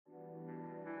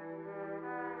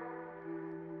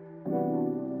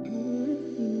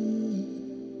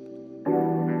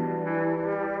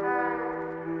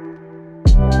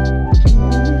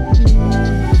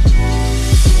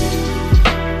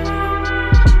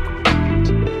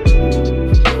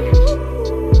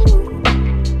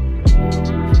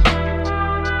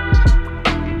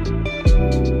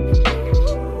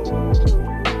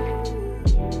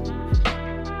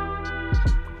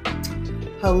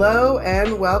Hello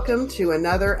and welcome to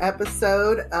another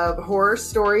episode of Horror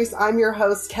Stories. I'm your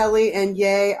host, Kelly, and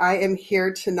yay, I am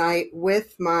here tonight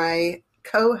with my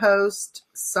co-host,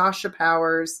 Sasha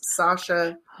Powers.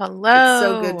 Sasha, hello. It's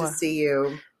so good to see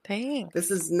you. Thanks.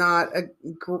 This is not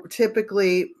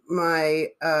typically my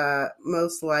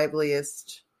most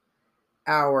liveliest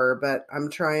hour, but I'm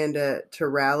trying to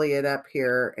rally it up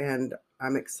here, and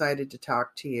I'm excited to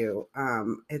talk to you.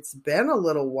 It's been a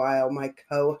little while, my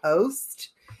co-host.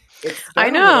 It's been I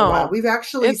know. a little while. We've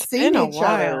actually It's seen been a each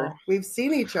other. while. We've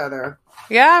seen each other.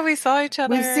 Yeah, we saw each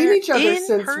other. We've seen each other in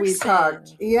since person, we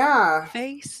talked. Yeah.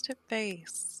 face to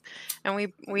face, and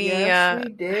we Yes,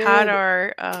 we did. had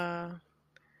our.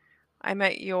 I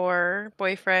met your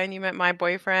boyfriend. You met my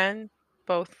boyfriend.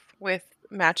 Both with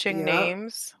matching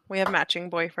names. We have matching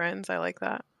boyfriends. I like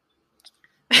that.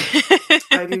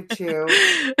 I do too.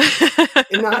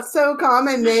 Not so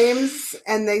common names,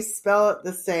 and they spell it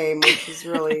the same, which is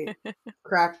really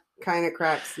kind of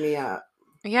cracks me up.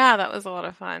 Yeah, that was a lot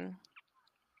of fun.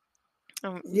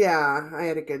 Yeah, I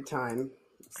had a good time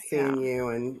seeing you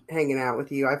and hanging out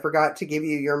with you. I forgot to give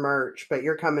you your merch, but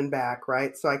you're coming back,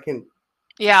 right? So I can.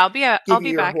 Yeah, I'll be your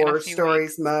back Horror in a few Stories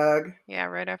weeks. mug. Yeah,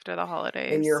 right after the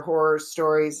holidays. And your Horror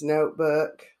Stories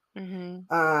notebook.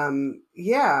 Mm-hmm.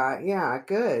 Yeah,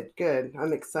 good.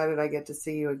 I'm excited I get to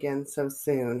see you again so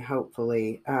soon,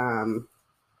 hopefully.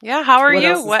 Yeah, how are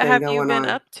you? What have you been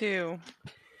up to?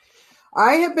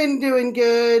 I have been doing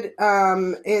good.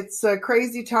 It's a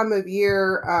crazy time of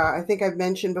year. I think I've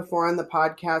mentioned before on the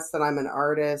podcast that I'm an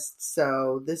artist,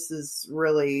 so this is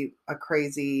really a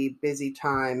crazy, busy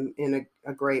time in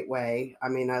a great way. I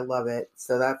mean, I love it,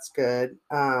 so that's good.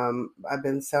 I've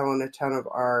been selling a ton of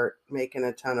art, making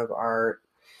a ton of art,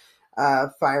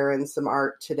 firing some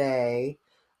art today,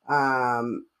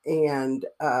 and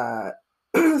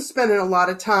spending a lot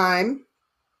of time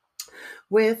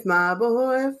with my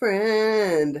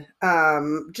boyfriend,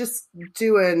 just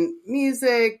doing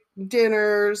music,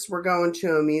 dinners. We're going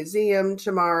to a museum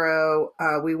tomorrow.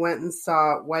 We went and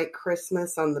saw White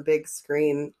Christmas on the big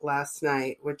screen last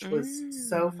night, which was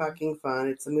so fucking fun.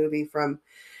 It's a movie from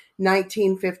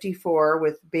 1954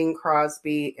 with Bing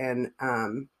Crosby and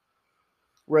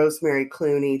Rosemary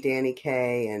Clooney, Danny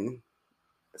Kaye, and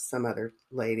some other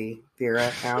lady, Vera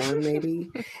Allen,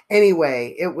 maybe.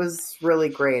 Anyway, it was really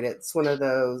great. It's one of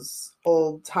those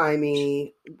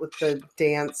old-timey with the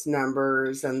dance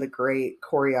numbers and the great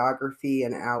choreography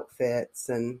and outfits,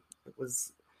 and it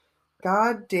was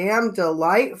goddamn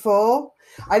delightful.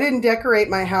 I didn't decorate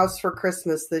my house for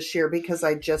Christmas this year because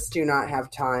I just do not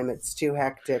have time. It's too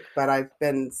hectic, but I've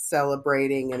been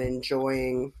celebrating and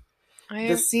enjoying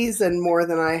the season more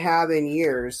than I have in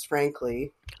years,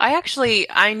 frankly.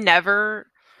 I never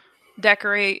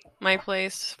decorate my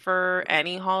place for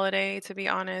any holiday, to be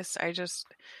honest. I just,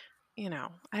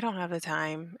 I don't have the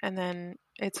time. And then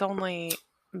it's only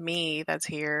me that's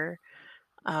here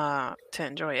to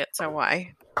enjoy it. So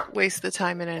why waste the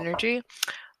time and energy?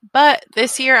 But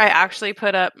this year I actually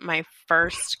put up my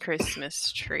first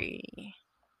Christmas tree.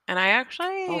 And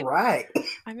all right.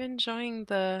 I'm enjoying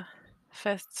the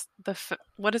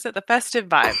what is it? The festive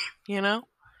vibe,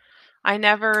 I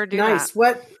never do that. Nice.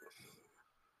 What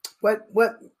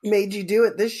made you do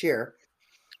it this year?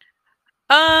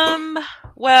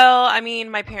 Well, I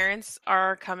mean, my parents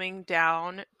are coming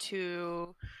down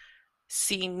to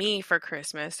see me for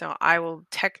Christmas, so I will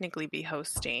technically be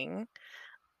hosting.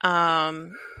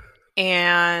 And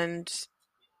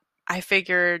I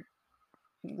figured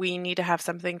we need to have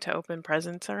something to open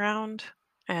presents around,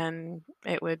 and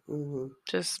it would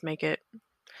just make it,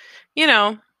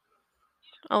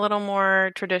 a little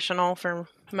more traditional for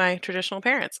my traditional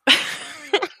parents.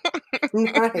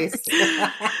 Nice.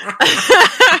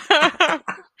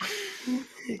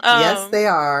 Yes, they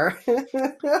are.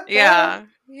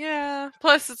 Yeah.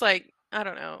 Plus, it's like, I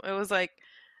don't know. It was like,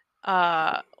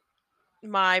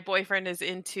 my boyfriend is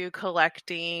into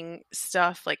collecting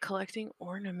stuff, like collecting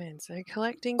ornaments, like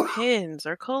collecting pins,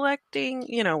 or collecting,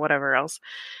 whatever else.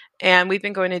 And we've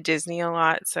been going to Disney a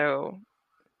lot, so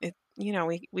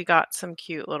we got some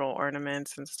cute little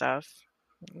ornaments and stuff.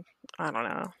 I don't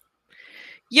know.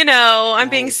 I'm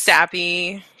being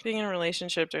sappy. Being in a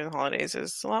relationship during the holidays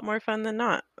is a lot more fun than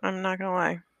not. I'm not gonna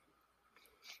lie.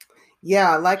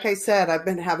 Yeah, like I said, I've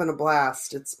been having a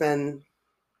blast. It's been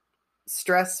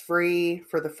stress-free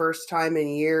for the first time in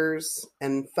years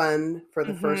and fun for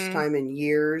the first time in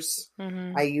years.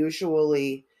 I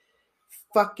usually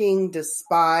fucking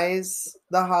despise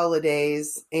the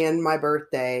holidays and my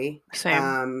birthday.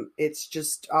 Same. It's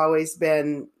just always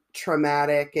been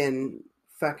traumatic and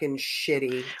fucking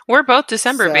shitty. We're both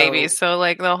December babies, So so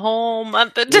like the whole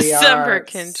month of we are. December It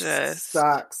can just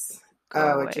sucks. go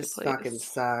Oh, it away, just fucking please.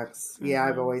 sucks. Yeah,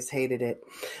 I've Mm-hmm. always hated it.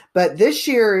 But this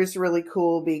year is really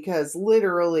cool because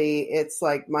literally it's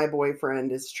like my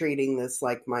boyfriend is treating this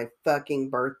like my fucking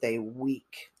birthday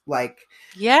week. Like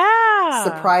Yeah.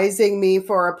 surprising me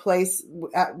for a place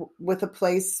with a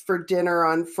place for dinner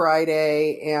on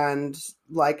Friday, and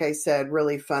like I said,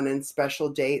 really fun and special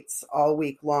dates all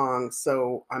week long.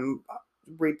 So I'm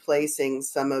replacing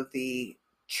some of the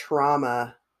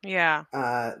trauma Yeah.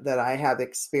 that I have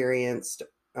experienced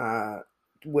uh,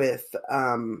 with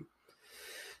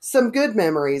some good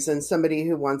memories and somebody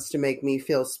who wants to make me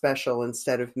feel special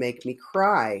instead of make me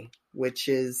cry, which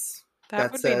is That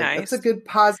would that's be a nice. good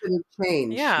positive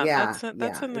change. Yeah, Yeah, that's yeah,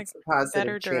 in like it's a a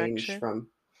better positive change direction.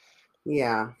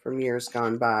 from years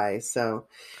gone by. So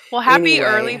Well, happy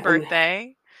early anyway, and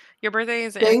birthday. Your birthday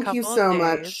is in a thank you couple of so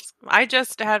much. days. I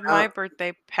just had Uh, my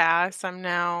birthday pass. I'm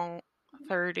now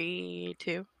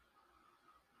 32.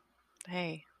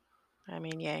 Hey, I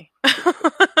mean, yay.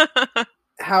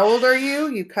 how old are you?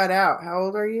 You cut out. How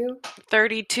old are you?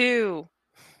 32.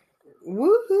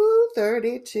 Woohoo,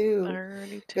 32.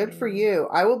 Good for 32. you.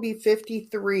 I will be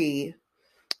 53.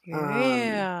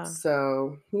 Yeah.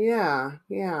 So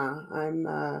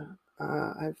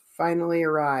I've finally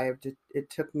arrived. It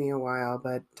took me a while,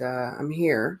 but I'm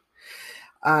here.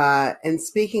 And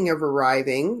speaking of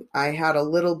arriving, I had a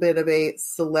little bit of a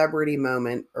celebrity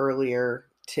moment earlier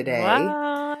today. What? I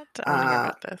want to hear Uh,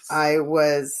 about this. I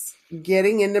was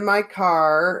getting into my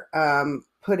car,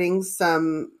 putting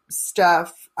some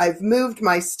stuff. I've moved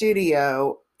my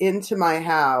studio into my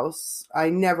house. I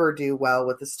never do well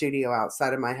with the studio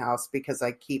outside of my house because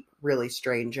I keep really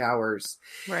strange hours.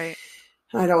 Right.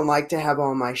 I don't like to have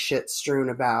all my shit strewn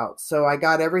about. So I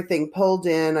got everything pulled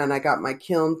in and I got my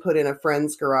kiln put in a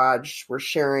friend's garage. We're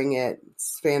sharing it.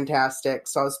 It's fantastic.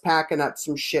 So I was packing up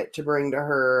some shit to bring to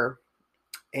her.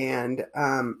 And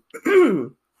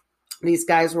these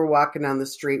guys were walking down the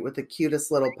street with the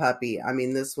cutest little puppy. I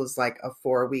mean, this was like a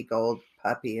 4-week-old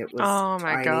puppy. It was Oh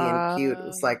my tiny and cute. It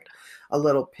was God. like a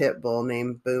little pit bull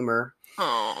named Boomer.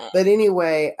 Oh. But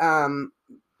anyway,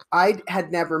 I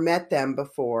had never met them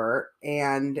before,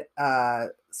 and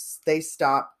they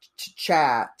stopped to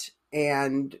chat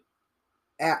and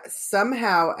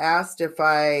somehow asked if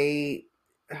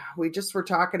we just were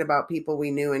talking about people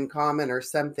we knew in common or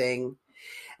something.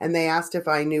 And they asked if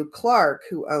I knew Clark,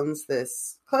 who owns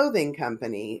this clothing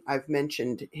company. I've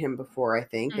mentioned him before, I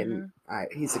think, and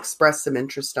Mm-hmm. he's expressed some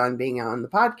interest on being on the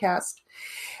podcast.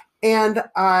 And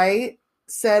I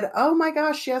said, "Oh my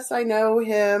gosh, yes, I know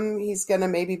him. He's going to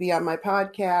maybe be on my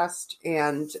podcast."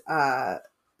 And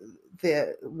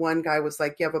the one guy was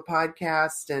like, "You have a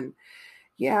podcast?" And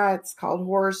yeah, it's called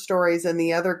Horror Stories. And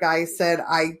the other guy said,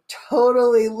 "I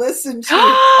totally listened to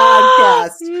your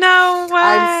podcast. No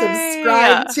I'm way.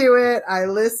 subscribed to it. I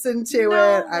listen to it.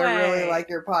 No I really way. like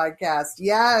your podcast."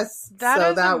 Yes. That So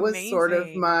is that was sort of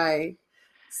amazing. my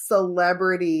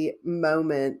celebrity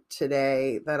moment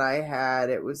today that I had.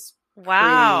 It was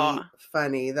Wow. pretty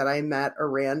funny that I met a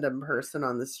random person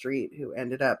on the street who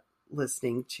ended up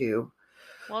listening to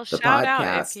Well, the shout out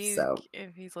podcast. So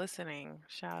if he's listening.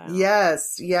 Shout out.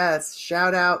 yes.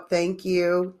 Shout out. Thank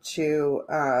you to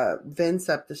Vince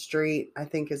up the street. I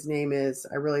think his name is.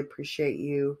 I really appreciate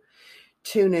you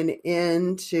tuning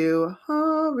in to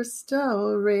Horror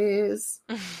Stories.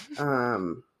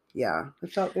 Yeah, I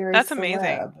felt very That's amazing.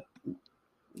 celeb.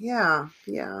 Yeah.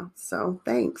 So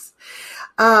thanks.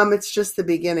 It's just the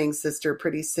beginning, sister.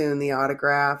 Pretty soon the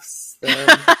autographs,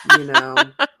 the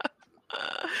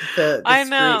I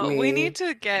know. We scrutiny, need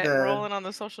to get the rolling on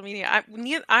the social media.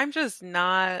 I'm just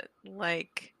not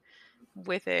like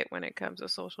with it when it comes to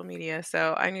social media.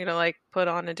 So I need to like put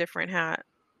on a different hat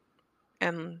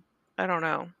and I don't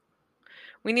know.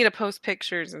 We need to post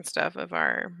pictures and stuff of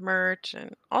our merch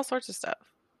and all sorts of stuff.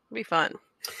 It'd be fun.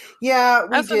 yeah, I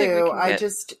we also think we do. can I get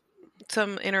just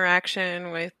some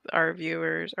interaction with our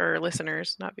viewers or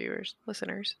listeners, not viewers,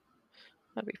 listeners.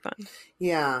 That'd be fun.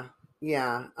 Yeah,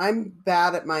 yeah. I'm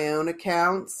bad at my own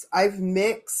accounts. I've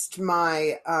mixed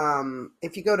my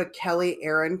if you go to Kelly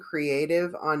Aaron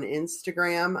Creative on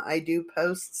Instagram, I do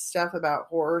post stuff about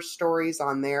horror stories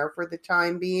on there for the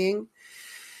time being.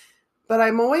 But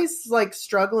I'm always like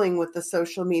struggling with the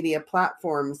social media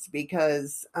platforms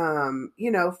because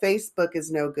Facebook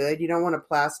is no good. You don't want to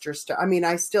plaster stuff. I mean,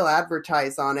 I still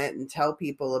advertise on it and tell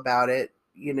people about it,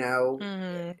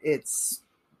 Hmm. it's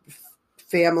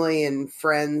family and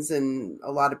friends and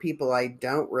a lot of people I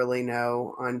don't really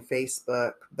know on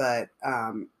Facebook, but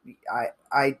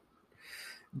I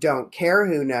don't care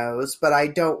who knows, but I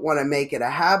don't want to make it a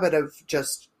habit of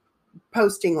just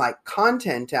posting like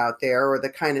content out there or the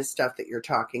kind of stuff that you're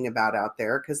talking about out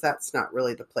there, because that's not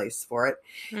really the place for it.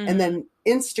 And Mhm. then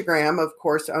Instagram, of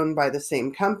course, owned by the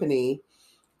same company.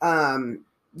 um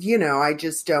I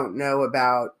just don't know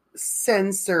about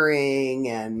censoring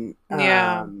and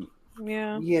Yeah.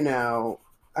 Yeah. you know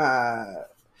uh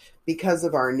because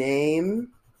of our name.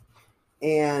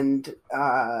 And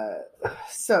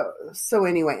so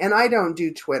anyway, and I don't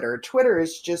do Twitter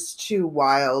is just too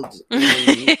wild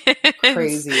and it's,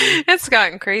 crazy. it's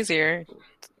gotten crazier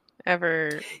ever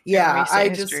in Yeah, recent I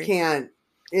just history. can't.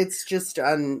 It's just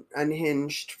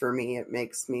unhinged for me. It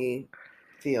makes me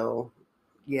feel,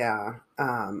 yeah,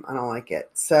 I don't like it.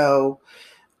 So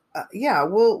yeah,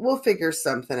 we'll figure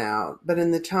something out. But in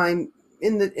the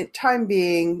time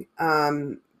being,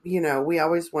 we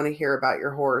always want to hear about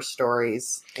your horror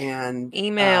stories and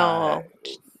Email.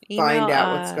 Email find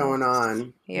out what's us. going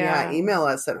on. Yeah, Yeah. email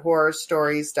us at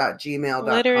horrorstories.gmail.com,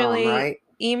 Literally right?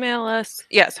 email us.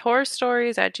 Yes, horror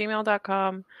stories at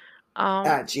gmail.com. Um,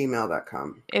 At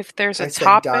gmail.com. if there's a I said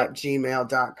topic.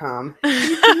 .gmail.com.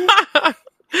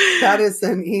 That is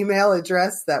an email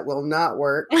address that will not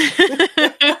work.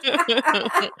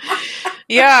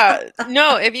 Yeah,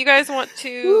 no, if you guys want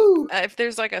to, Woo. if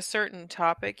there's like a certain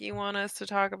topic you want us to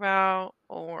talk about,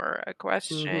 or a Mm-hmm.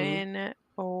 question,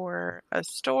 or a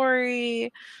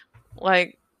story,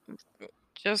 like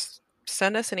just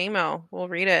send us an email. We'll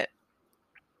read it.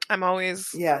 I'm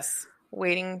always Yes.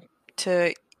 waiting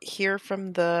to hear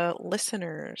from the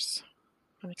listeners.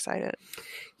 I'm excited.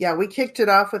 Yeah, we kicked it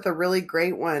off with a really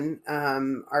great one.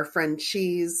 Our friend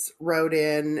Cheese wrote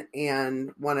in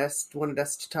and wanted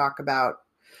us to talk about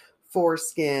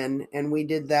foreskin, and we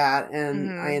did that.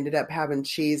 And I Hmm. ended up having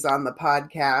Cheese on the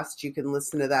podcast. You can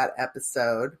listen to that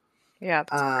episode. Yeah,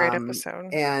 that's a great Um,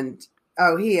 episode. and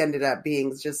oh, he ended up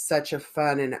being just such a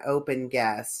fun and open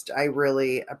guest. I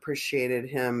really appreciated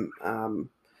him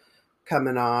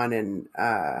coming on and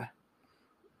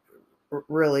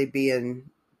really being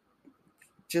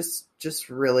just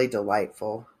really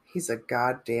delightful. He's a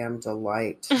goddamn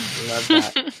delight. I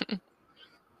love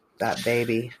that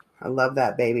baby. I love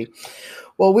that baby.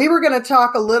 Well, we were going to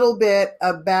talk a little bit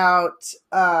about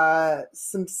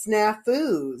some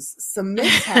snafus, some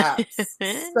mishaps,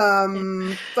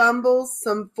 some fumbles,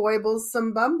 some foibles,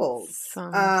 some bumbles.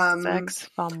 Some sex Which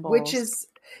fumbles. is,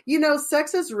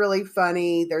 sex is really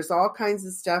funny. There's all kinds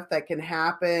of stuff that can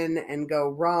happen and go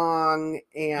wrong,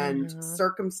 and Hmm.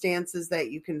 circumstances that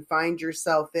you can find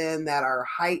yourself in that are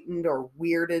heightened or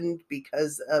weirded.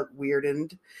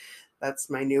 That's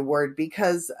my new word,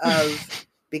 because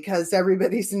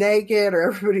everybody's naked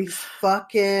or everybody's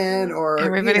fucking, or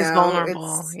Everybody's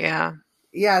vulnerable. it's, Yeah.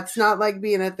 yeah, it's not like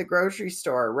being at the grocery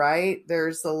store, right?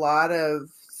 There's a lot of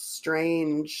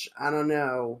strange, I don't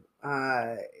know,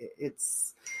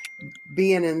 it's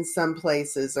being in some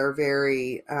places are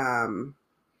very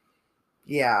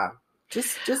yeah,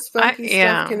 just funky stuff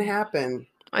Yeah. can happen.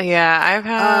 Yeah, I've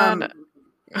had um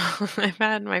I've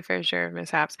had my fair share of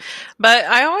mishaps. But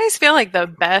I always feel like the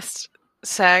best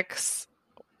sex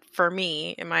for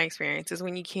me, in my experience, is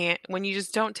when you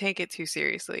just don't take it too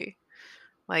seriously.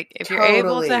 Like if you're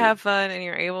able to have Totally. fun and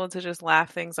you're able to just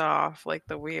laugh things off, like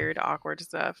the weird, awkward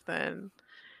stuff, then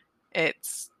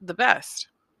it's the best.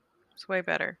 It's way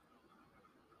better.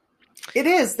 It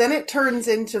is. Then it turns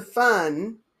into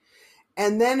fun,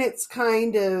 and then it's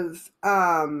kind of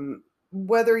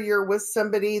whether you're with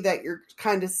somebody that you're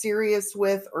kind of serious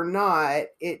with or not,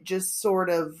 it just sort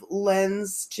of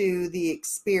lends to the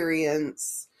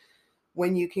experience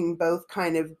when you can both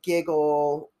kind of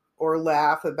giggle or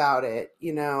laugh about it.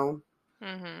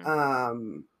 Mhm.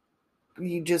 um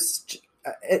you just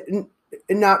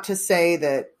not to say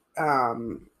that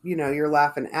you're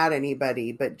laughing at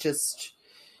anybody, but just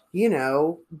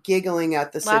giggling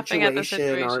at the Laughing at the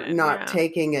situation, or situation,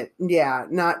 yeah.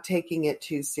 not taking it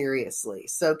too seriously.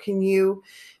 So can you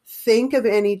think of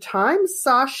any time,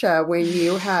 Sasha, when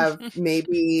you have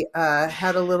maybe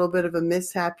had a little bit of a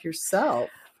mishap yourself?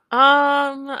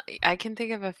 I can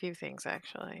think of a few things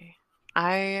actually.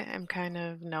 I am kind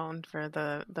of known for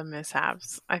the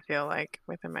mishaps, I feel like,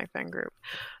 within my friend group.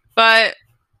 But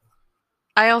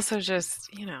I also just,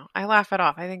 I laugh it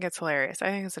off. I think it's hilarious. I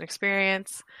think it's an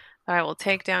experience that I will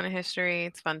take down in history.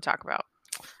 It's fun to talk about.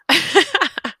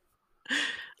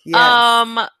 Yes.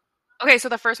 um, okay, so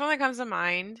the first one that comes to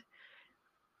mind,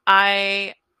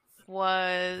 I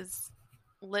was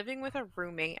living with a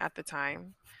roommate at the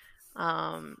time.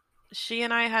 Um, she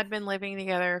and I had been living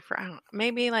together for, I don't know,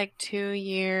 maybe like 2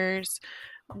 years.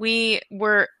 We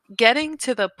were getting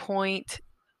to the point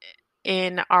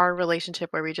in our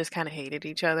relationship where we just kind of hated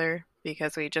each other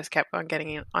because we just kept on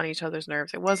getting on each other's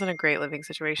nerves. It wasn't a great living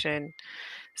situation.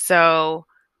 So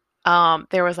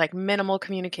there was like minimal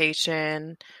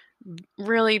communication,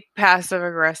 really passive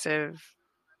aggressive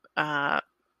uh,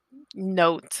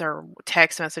 notes or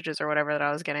text messages or whatever that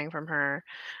I was getting from her.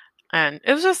 And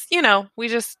it was just, we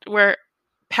just were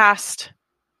past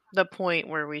the point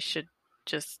where we should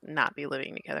just not be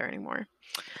living together anymore.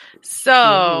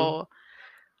 Mm-hmm. So,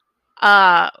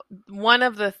 one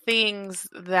of the things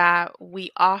that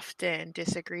we often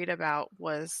disagreed about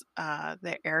was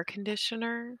the air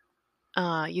conditioner,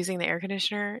 using the air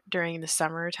conditioner during the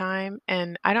summertime.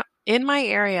 And in my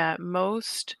area,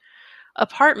 most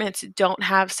apartments don't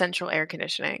have central air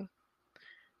conditioning.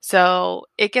 So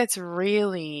it gets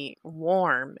really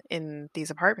warm in these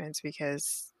apartments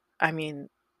because, I mean,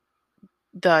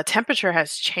 the temperature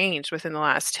has changed within the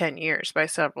last 10 years by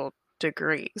several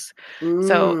degrees.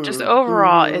 So just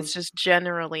overall, Mm-hmm. it's just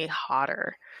generally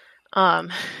hotter.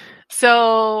 Um,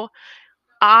 so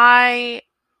I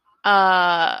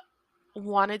uh,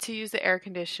 wanted to use the air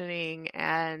conditioning,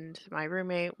 and my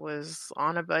roommate was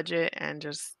on a budget and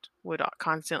just would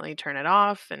constantly turn it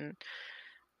off, and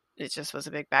it just was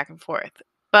a big back and forth.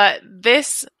 But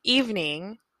this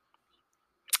evening,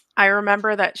 I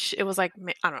remember that it was like,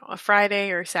 I don't know, a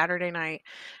Friday or Saturday night,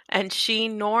 and she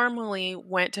normally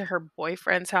went to her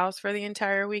boyfriend's house for the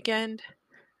entire weekend,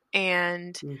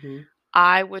 and Mm-hmm.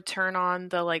 I would turn on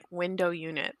the like window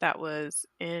unit that was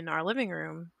in our living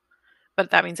room,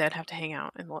 but that means I'd have to hang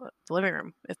out in the living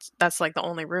room. That's like the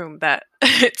only room that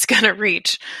it's gonna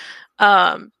reach.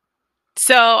 Um,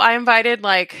 so I invited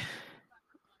like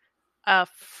a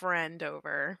friend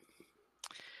over,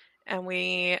 and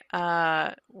we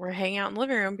were hanging out in the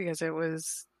living room because it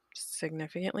was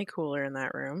significantly cooler in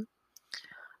that room.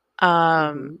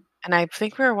 Um, Mm-hmm. and I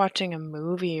think we were watching a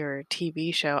movie or a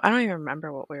TV show. I don't even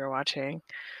remember what we were watching,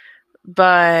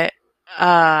 but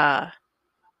uh,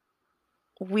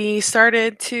 we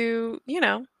started to,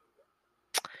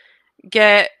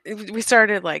 we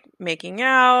started like making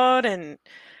out and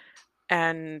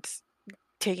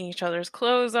taking each other's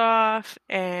clothes off.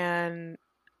 And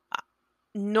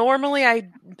normally I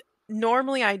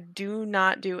normally I do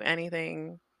not do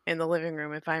anything in the living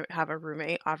room if I have a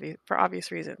roommate, for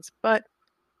obvious reasons. But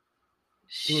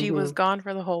she was Mm-hmm. gone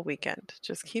for the whole weekend.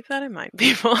 Just keep that in mind,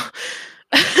 people.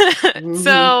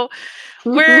 Mm-hmm. So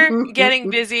we're getting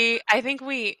busy. I think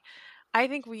we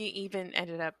even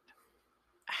ended up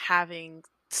having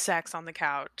sex on the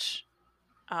couch.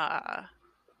 Uh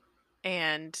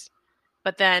and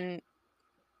but then,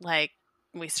 like,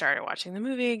 we started watching the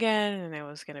movie again, and it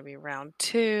was going to be round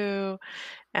 2,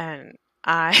 and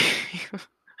I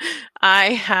I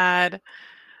had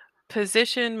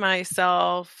positioned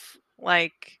myself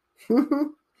like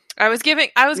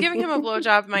I was giving him a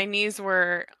blowjob. My knees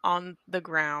were on the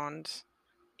ground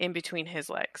in between his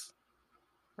legs,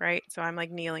 right? So I'm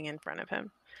like kneeling in front of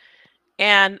him.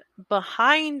 And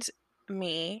behind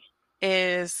me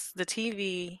is the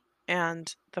TV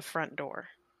and the front door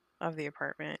of the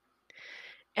apartment.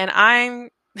 And I'm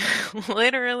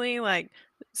literally like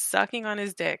sucking on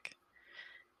his dick.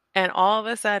 And all of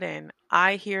a sudden,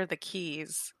 I hear the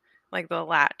keys, like the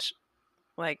latch,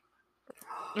 like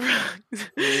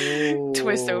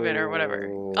twist open or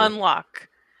whatever, Ooh. unlock.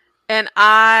 And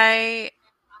I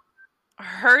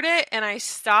heard it, and I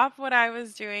stopped what I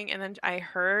was doing, and then I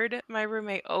heard my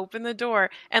roommate open the door.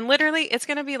 And literally, it's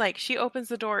going to be like she opens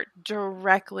the door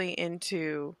directly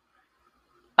into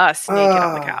us naked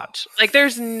on the Oh, couch. Like,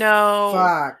 there's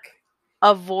no fuck.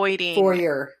 avoiding.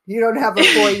 Foyer. You don't have a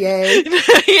foyer.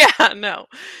 Yeah, no.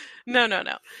 No, no,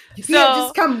 no. You can't So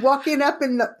just come walking up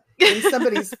in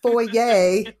somebody's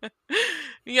foyer.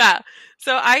 yeah.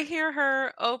 So I hear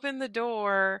her open the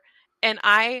door, and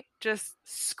I just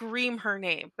scream her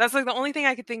name. That's like the only thing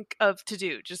I could think of to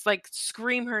do. Just like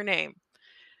scream her name.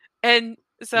 And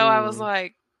so I was Mm.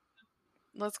 like,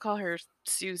 let's call her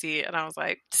Susie. And I was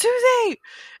like, Susie.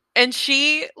 And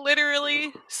she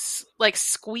literally like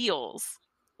squeals,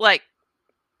 like,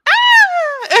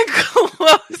 ah! And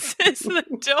closes the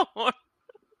door,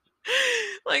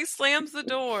 like slams the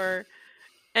door.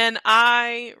 And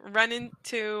I run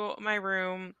into my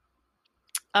room.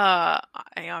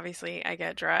 I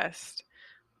get dressed.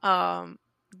 Um,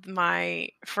 my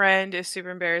friend is super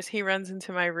embarrassed. He runs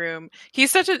into my room. He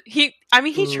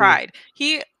Mm. tried.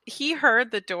 He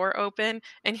heard the door open,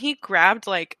 and he grabbed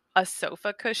like a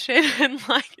sofa cushion and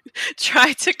like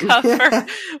tried to cover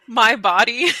my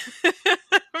body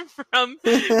from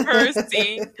her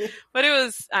seeing. But it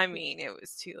was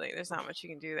too late. There's not much you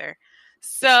can do there.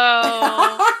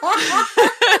 So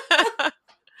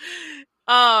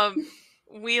um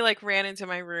we like ran into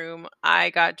my room. I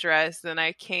got dressed and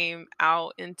I came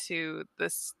out into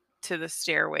this to the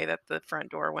stairway that the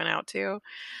front door went out to.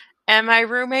 And my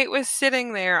roommate was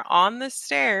sitting there on the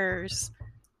stairs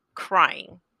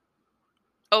crying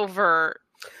over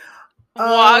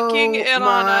walking Oh in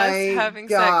on us my having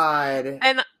sex. God.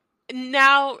 And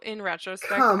now in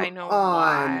retrospect, I Come know on.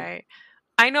 why.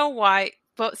 I know why.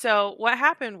 But so what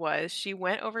happened was she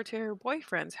went over to her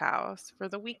boyfriend's house for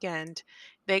the weekend.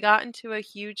 They got into a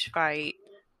huge fight.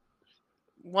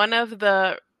 One of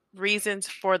the reasons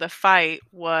for the fight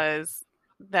was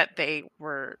that they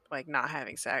were like not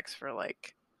having sex for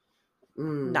like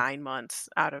Mm. 9 months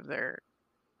out of their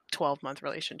 12-month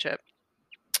relationship.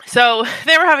 So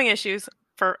they were having issues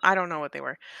for, I don't know what they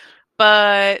were,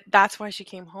 but that's why she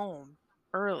came home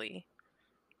early.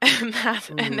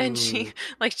 And then she Mm.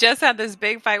 like just had this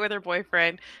big fight with her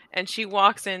boyfriend, and she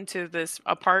walks into this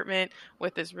apartment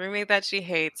with this roommate that she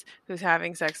hates who's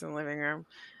having sex in the living room.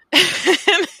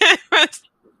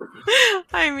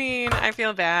 I mean, I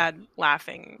feel bad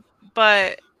laughing,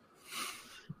 but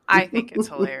I think it's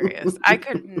hilarious. I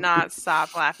could not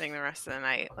stop laughing the rest of the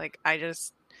night. Like I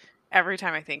just every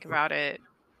time I think about it,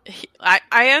 I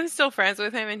am still friends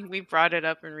with him, and we brought it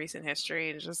up in recent history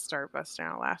and just start busting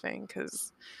out laughing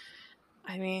because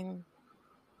I mean,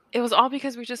 it was all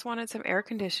because we just wanted some air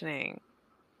conditioning.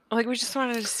 Like we just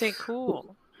wanted to stay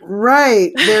cool.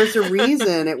 Right. There's a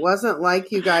reason. It wasn't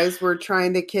like you guys were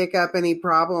trying to kick up any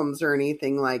problems or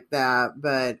anything like that.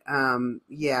 But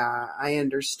yeah, I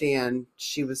understand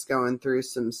she was going through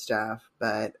some stuff,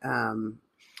 but I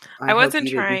I hope wasn't you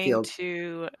didn't trying feel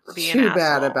to be an too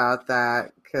bad asshole. about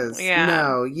that because Yeah.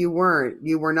 no, you weren't.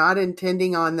 You were not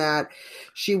intending on that.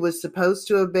 She was supposed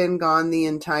to have been gone the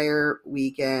entire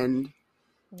weekend.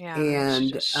 Yeah. She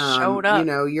And just showed up.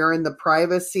 you're in the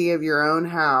privacy of your own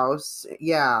house.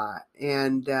 Yeah.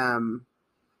 And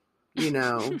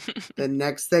the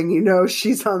next thing you know,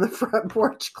 she's on the front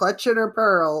porch clutching her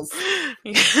pearls.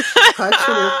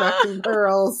 Clutching her fucking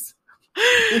pearls.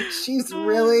 And she's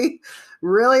really,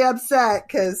 really upset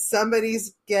because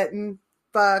somebody's getting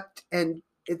fucked and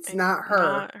it's And not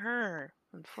her. not her,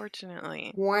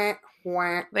 unfortunately. Wah,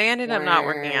 wah, They ended up not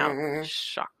working out. wah.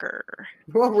 Shocker.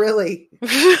 Well, really.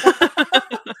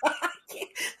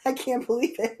 I can't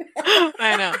believe it.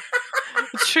 I know.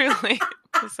 Truly.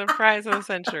 The surprise of the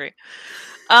century.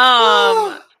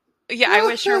 Um yeah, I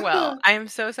wish her well. I am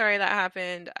so sorry that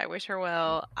happened. I wish her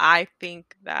well. I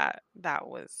think that that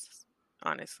was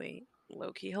honestly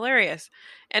low key hilarious.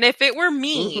 And if it were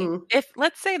me, Mm-hmm. if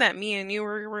let's say that me and you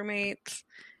were roommates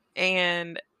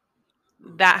and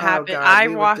that Oh happened, God,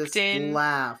 we would just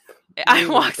laugh. I We would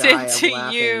walked die of into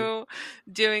laughing. you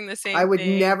doing the I same would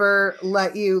thing. never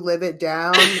let you live it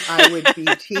down. I would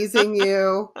be teasing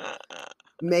you,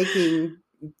 making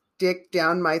dick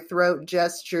down my throat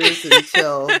gestures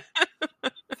until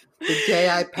the day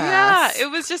I Yeah, it pass.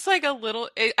 was just like a little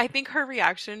I think her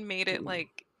reaction made it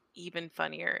like even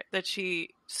funnier that she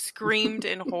screamed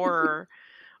in horror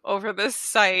over this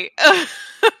sight. Oh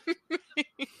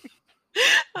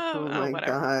Oh, my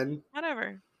whatever. God.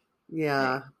 Whatever.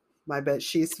 Yeah. Hey. I bet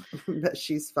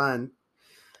she's fun.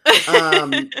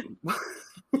 Um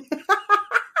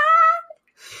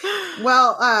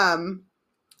well,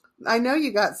 I know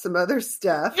you got some other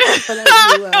stuff. Why don't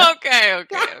you Okay,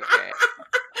 okay, okay.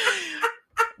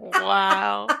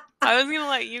 Wow. I was gonna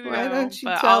let you why go, don't you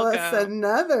but tell I'll us go.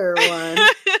 another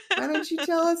one? Why don't you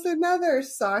tell us another,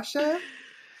 Sasha?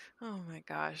 Oh my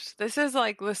gosh. This is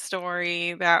like the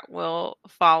story that will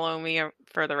follow me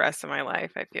for the rest of my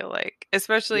life, I feel like,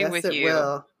 especially Yes, with it you.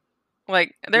 will.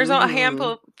 Like, there's a Mm-hmm.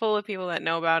 handful full of people that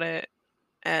know about it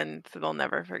and they'll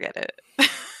never forget it.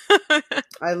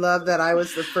 I love that I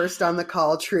was the first on the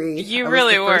call tree. You I was the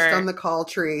really first on were. the call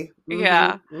tree.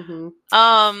 Yeah. Mm-hmm. Mm-hmm.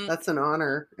 Um That's an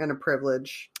honor and a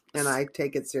privilege, and s- I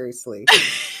take it seriously.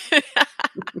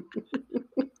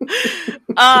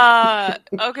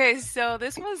 okay, so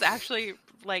this was actually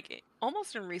like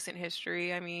almost in recent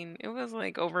history. I mean, it was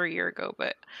like over a year ago,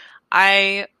 but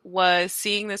I was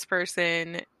seeing this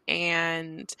person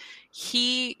and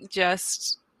he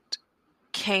just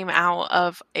came out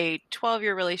of a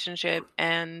 12-year relationship,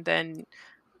 and then,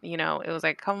 it was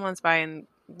like a couple months by and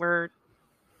we're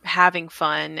having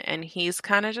fun, and he's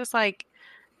kind of just like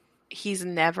he's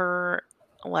never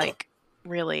like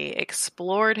really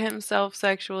explored himself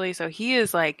sexually, so he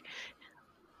is like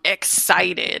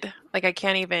excited. Like I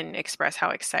can't even express how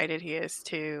excited he is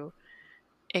to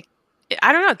it,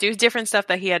 I don't know, do different stuff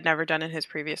that he had never done in his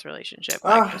previous relationship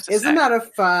when it Oh, comes to isn't sex. that a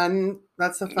fun?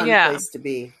 That's a fun Yeah. place to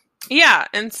be. Yeah,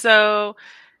 and so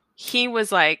he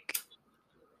was like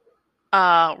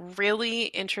really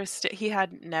interested. He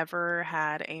had never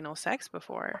had anal sex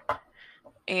before,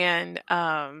 and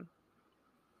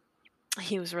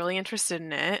he was really interested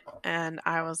in it, and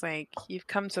I was like, "You've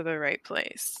come to the right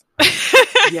place."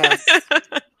 Yes.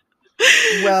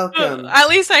 Welcome. At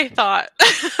least I thought.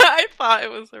 I thought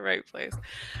it was the right place.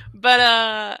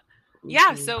 But yeah,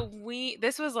 Hmm. so we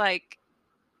this was like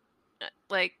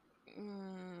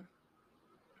mm,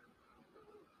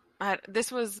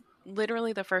 this was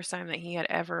literally the first time that he had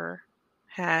ever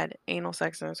had anal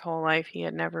sex in his whole life. He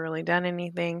had never really done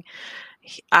anything.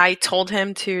 I told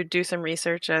him to do some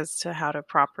research as to how to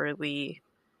properly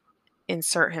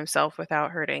insert himself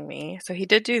without hurting me. So he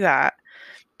did do that.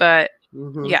 But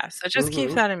Hmm. yeah, so just keep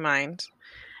Hmm. that in mind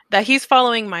that he's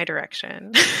following my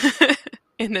direction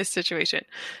in this situation.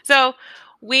 So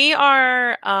we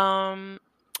are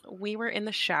we were in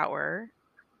the shower,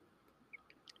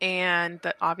 and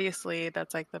that obviously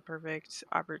that's like the perfect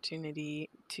opportunity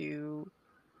to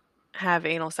have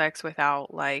anal sex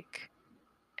without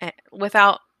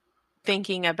without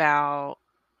thinking about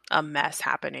a mess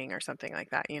happening or something like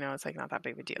that. It's like not that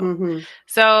big of a deal. Hmm.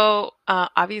 So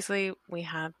obviously we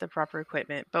had the proper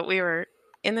equipment, but we were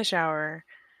in the shower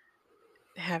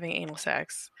having anal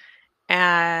sex.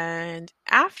 And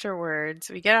afterwards,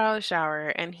 we get out of the shower,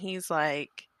 and he's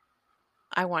like,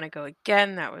 I want to go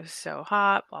again. That was so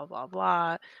hot, blah, blah,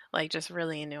 blah. Like, just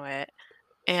really into it.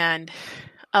 And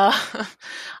uh,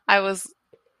 I was,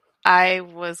 I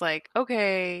was like,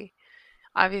 okay,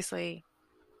 obviously,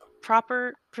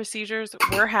 proper procedures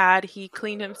were had. He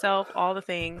cleaned himself, all the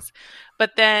things.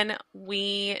 But then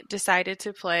we decided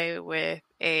to play with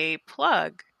a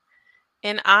plug.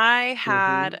 And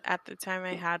Hmm. at the time,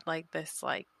 I had like this,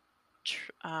 like,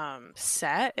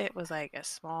 set. It was like a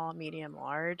small, medium,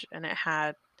 large, and it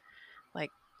had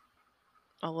like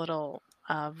a little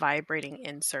vibrating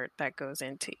insert that goes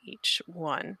into each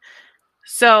one.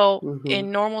 So Hmm.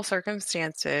 in normal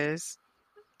circumstances,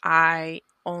 I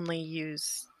only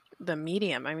use the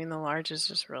medium. I mean, the large is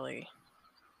just really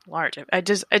large. It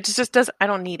just does. I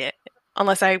don't need it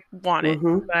unless I want it,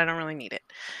 Hmm. but I don't really need it.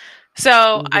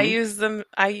 So I Hmm. use them.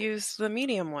 I use the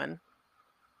medium one.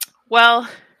 Well,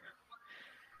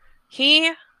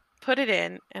 he put it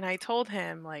in, and I told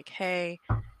him like, hey,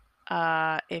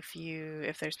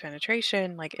 if there's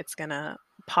penetration, like it's gonna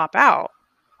pop out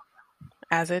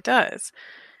as it does.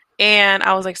 And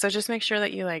I was like, so just make sure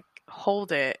that you like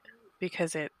hold it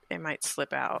because it might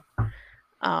slip out.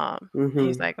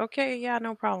 He's Hmm. like, okay, yeah,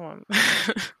 no problem.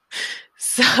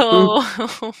 So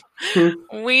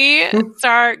we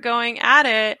start going at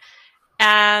it,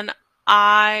 and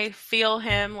I feel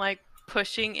him like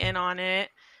pushing in on it.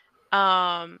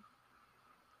 Um,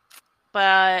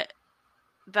 but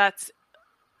that's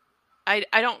I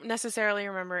don't necessarily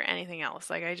remember anything else.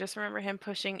 Like I just remember him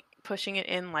pushing it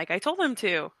in like I told him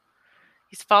to.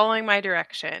 He's following my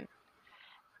direction.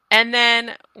 And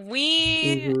then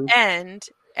we Hmm. end,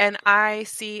 and I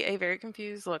see a very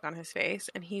confused look on his face,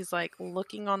 and he's like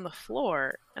looking on the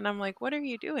floor, and I'm like, "What are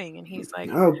you doing?" And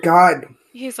Oh God.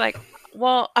 he's like,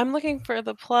 "Well, I'm looking for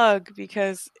the plug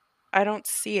because I don't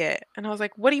see it." And I was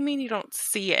like, "What do you mean you don't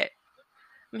see it?"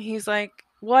 And he's like,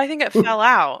 "Well, I think it fell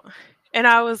out." And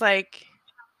I was like,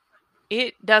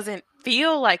 "It doesn't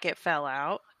feel like it fell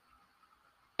out."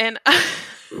 And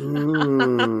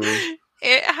Mm.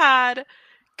 it had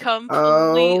Oh.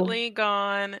 completely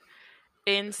gone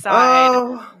inside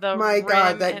Oh the my God.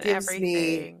 rim That and gives me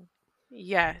everything.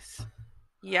 Yes.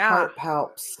 Yeah. heart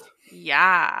palps.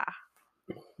 Yeah.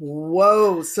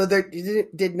 Whoa. So there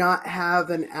did not have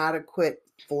an adequate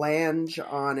flange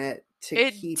on it to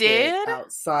It keep it did.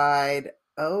 outside.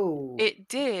 Oh, It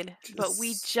did. But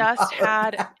just swallow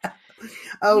that.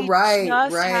 Oh, we right,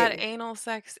 just had right. anal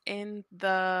sex in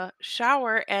the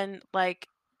shower, and like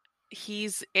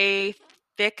he's a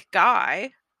thick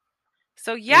guy.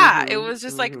 So yeah, it Mm-hmm. was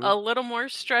just like Mm-hmm. a little more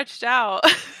stretched out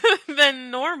than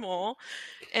normal,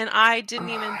 and I Oh, didn't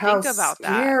even how think about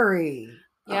that. scary.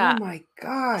 Oh Yeah. my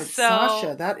God, So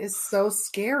Sasha, that is so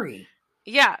scary.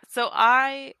 yeah, so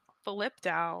I flipped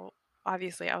out.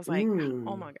 Obviously, I was like,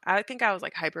 "Oh Mm. my God." I think I was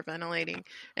like hyperventilating,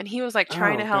 and he was like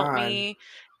trying to Oh help God. me,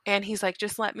 and he's like,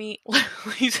 "Just let me."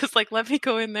 He's just like, "Let me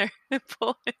go in there and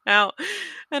pull it out,"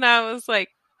 and I was like,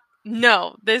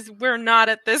 "No, this we're not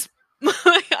at this.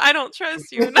 Like, I don't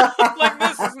trust you enough. Like,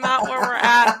 this is not where we're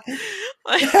at.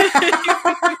 Like,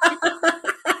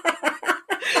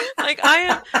 like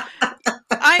I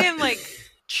am like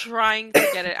trying to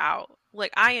get it out.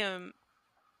 Like I am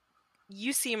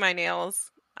you see my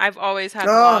nails. I've always had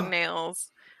long Oh.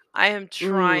 nails. I am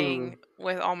trying Mm.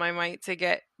 with all my might to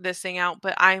get this thing out,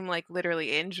 but I'm like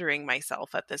literally injuring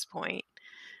myself at this point.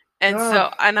 And Oh. so,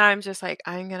 and I'm just like,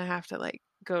 I'm gonna have to like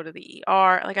go to the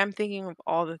ER. Like I'm thinking of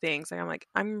all the things. Like I'm like,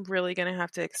 I'm really gonna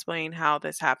have to explain how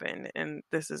this happened, and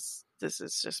this is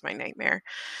just my nightmare.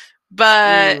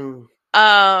 But Mm.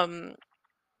 um,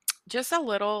 just a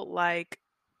little like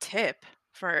tip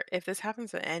for if this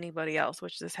happens to anybody else,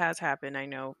 which this has happened. I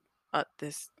know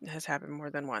this has happened more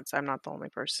than once. I'm not the only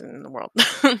person in the world.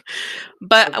 Of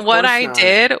But what course I not.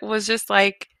 did was just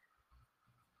like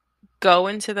go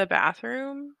into the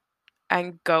bathroom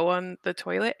and go on the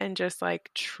toilet and just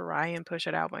like try and push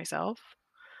it out myself.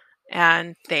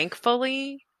 And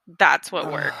thankfully, that's what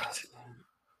Oh, worked.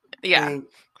 Yeah. thank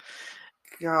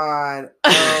God.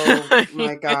 Oh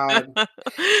my God.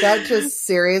 That just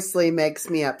seriously makes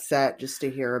me upset just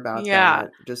to hear about Yeah.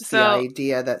 that. Just the So,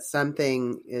 idea that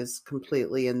something is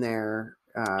completely in there.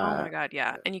 oh my God,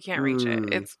 yeah. And you can't reach it.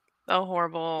 Mm, It's a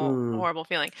horrible, mm. horrible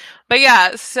feeling. But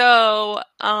yeah, so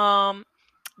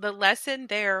the lesson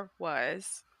there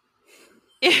was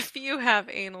if you have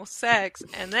anal sex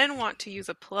and then want to use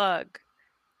a plug,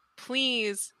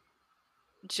 please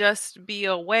just be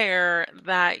aware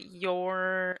that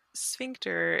your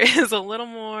sphincter is a little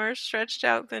more stretched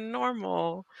out than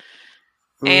normal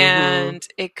Mm-hmm. and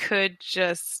it could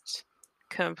just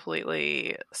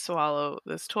completely swallow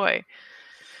this toy.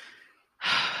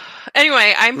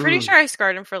 Anyway, I'm pretty Mm. sure I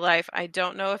scarred him for life. I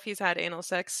don't know if he's had anal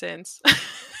sex since.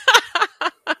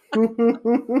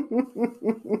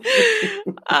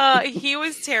 He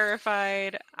was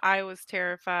terrified. I was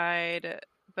terrified,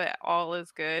 but all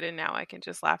is good, and now I can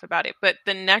just laugh about it. But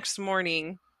the next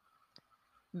morning,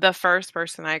 the first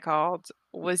person I called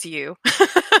was you.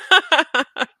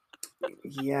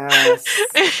 Yes.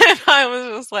 And I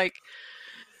was just like,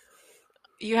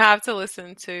 you have to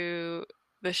listen to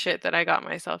the shit that I got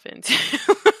myself into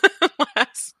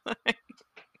last night.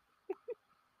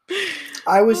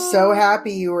 I was so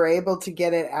happy Oh, you were able to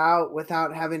get it out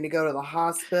without having to go to the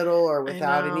hospital or I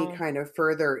without any know. kind of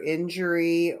further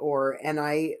injury and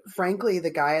I frankly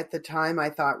the guy at the time I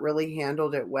thought really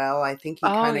handled it well. I think he Oh,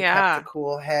 kind of kept a yeah.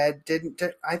 cool head.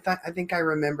 I think I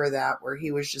remember that where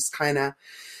he was just kind of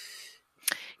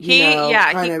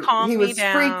Yeah, he he calmed me was freaked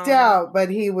down. out, but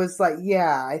he was like,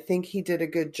 yeah, I think he did a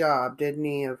good job, didn't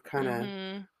he, of kind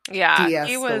of Yeah, he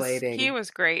de-escalating.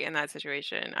 was great in that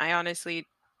situation. I honestly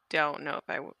don't know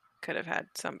if could have had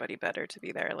somebody better to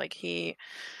be there. Like he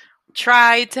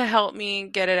tried to help me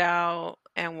get it out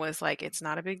and was like, "It's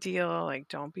not a big deal. Like,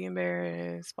 don't be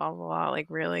embarrassed." Blah blah blah. Like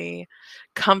really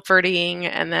comforting.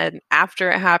 And then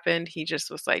after it happened, he just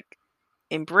was like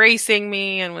embracing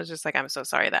me and was just like, "I'm so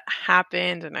sorry that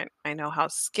happened, and I know how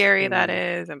scary that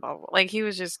Mm, is." And blah blah. Like he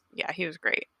was just yeah, he was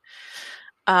great.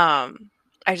 Um,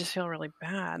 I just feel really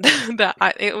bad that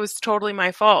it was totally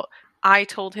my fault. I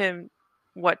told him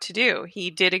what to do. He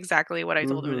did exactly what I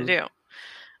told him to mhm. do.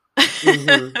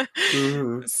 Mhm.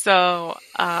 Mhm. So,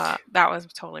 that was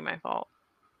totally my fault.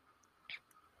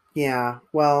 Yeah,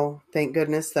 well, thank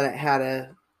goodness that it had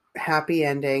a happy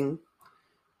ending.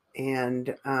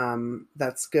 And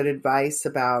that's good advice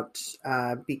about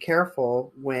be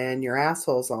careful when your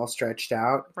asshole's all stretched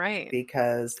out Right.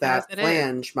 because As that it is.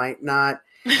 flange might not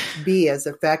be as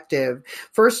effective.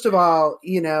 First of all,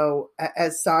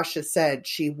 as Sasha said,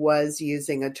 she was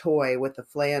using a toy with a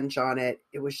flange on it.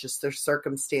 It was just the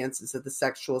circumstances of the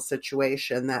sexual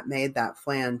situation that made that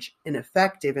flange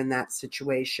ineffective in that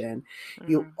situation.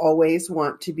 You Mhm. always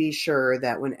want to be sure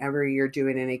that whenever you're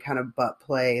doing any kind of butt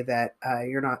play, that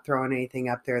you're not throwing anything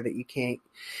up there that you can't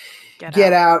Get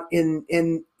get out. out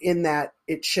in that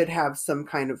it should have some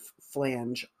kind of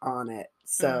flange on it.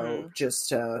 So Mhm.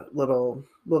 just a little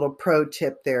pro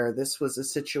tip there. This was a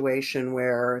situation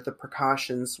where the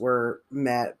precautions were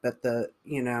met, but the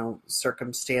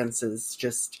circumstances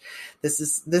just this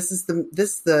is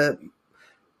the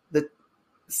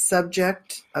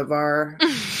subject of our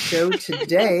show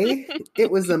today.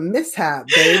 It was a mishap,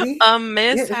 baby. A It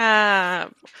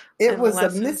mishap it and was a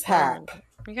lessons learned. mishap.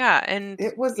 Yeah, and,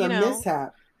 It was a you know,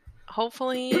 mishap.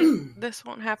 hopefully this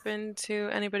won't happen to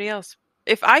anybody else.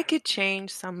 If I could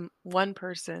change one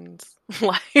person's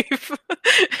life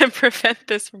and prevent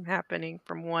this from happening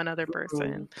from one other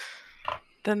person,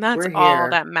 then that's We're all here.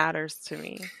 that matters to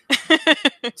me.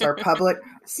 It's our public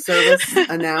service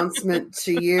announcement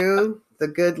to you, the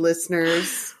good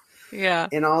listeners Yeah.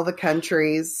 in all the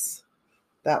countries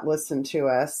that listen to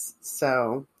us.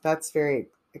 So that's very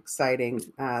exciting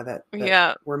that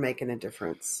Yeah. we're making a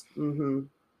difference.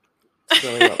 It's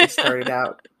really what we started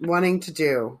out wanting to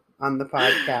do on the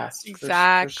podcast, for sure,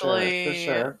 for Exactly.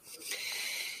 sure.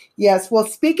 Yes. Well,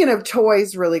 speaking of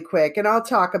toys, really quick, and I'll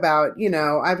talk about,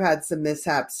 I've had some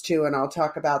mishaps too, and I'll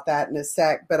talk about that in a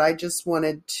sec, but I just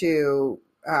wanted to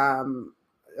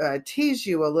tease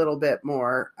you a little bit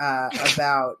more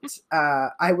about.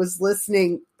 I was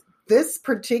listening this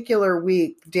particular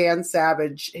week. Dan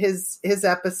Savage, his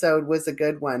episode was a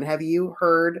good one. Have you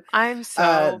heard I'm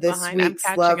so this behind. I'm week's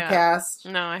catching up. Lovecast?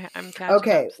 No, I'm catching up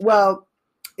Okay, still. well,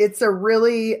 it's a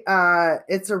really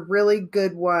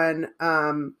good one.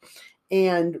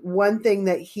 And one thing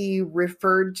that he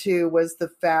referred to was the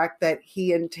fact that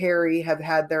he and Terry have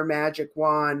had their magic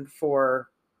wand for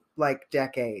like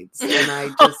decades. And I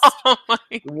just Oh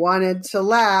my. wanted to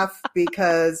laugh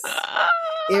because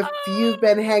if you've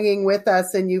been hanging with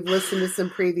us and you've listened to some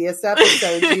previous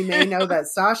episodes, you may know that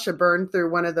Sasha burned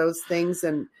through one of those things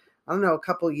in, I don't know, a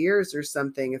couple years or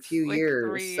something, a few Like years.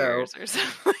 3 years or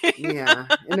something. Yeah.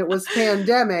 And it was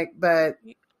pandemic, but,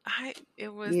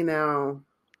 It was you know,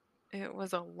 it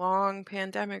was a long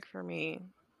pandemic for me.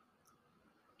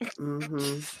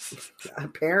 mm-hmm.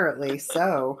 Apparently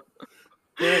so.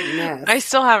 Goodness. I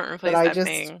still haven't But replaced I that just,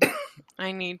 thing.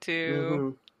 I need to. mm-hmm.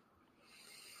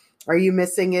 Are you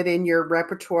missing it in your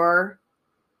repertoire?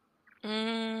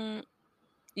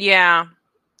 Yeah.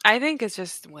 I think it's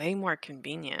just way more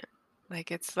convenient.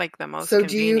 Like it's like the most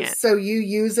convenient. So you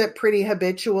use it pretty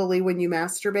habitually when you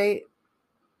masturbate?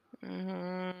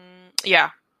 Yeah.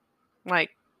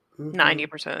 Like Mm-hmm.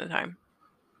 90% of the time.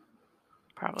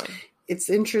 Probably. It's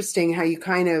interesting how you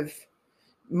kind of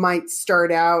might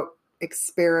start out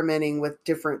experimenting with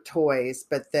different toys,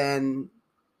 but then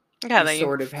Yeah, you then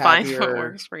sort you of have find what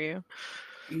works for you.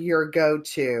 your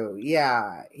go-to.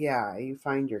 Yeah, you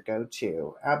find your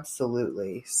go-to.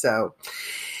 Absolutely. So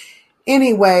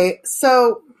anyway,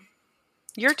 so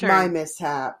Your my turn.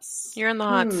 mishaps. You're in the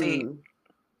hot seat.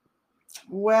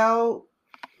 Well,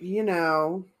 you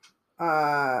know,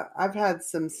 I've had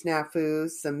some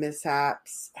snafus, some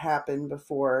mishaps happen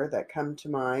before that come to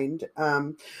mind.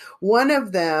 One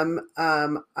of them,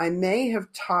 I may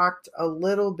have talked a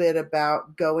little bit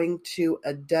about going to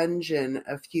a dungeon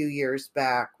a few years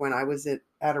back when I was at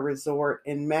a resort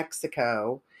in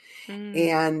Mexico.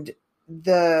 And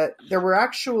there were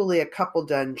actually a couple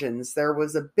dungeons. There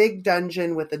was a big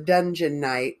dungeon with a dungeon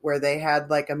night where they had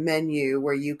like a menu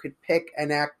where you could pick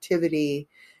an activity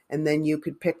and then you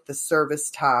could pick the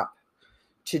service top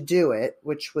to do it,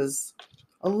 which was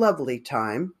a lovely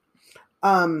time.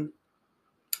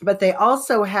 But they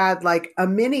also had like a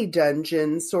mini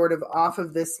dungeon sort of off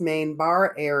of this main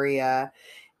bar area.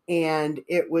 And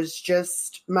it was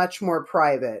just much more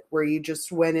private where you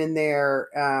just went in there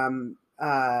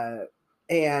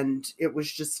and it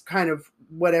was just kind of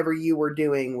whatever you were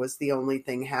doing was the only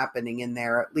thing happening in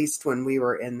there, at least when we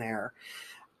were in there.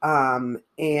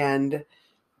 And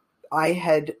I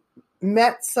had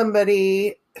met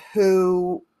somebody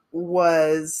who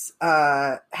was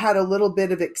had a little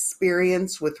bit of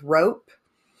experience with rope.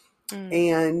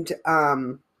 And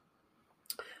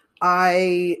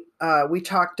we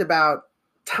talked about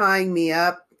tying me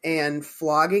up and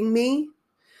flogging me.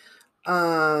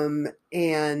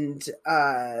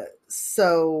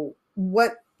 So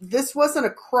this wasn't a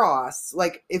cross.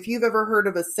 Like if you've ever heard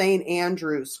of a St.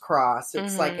 Andrew's cross,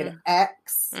 it's like an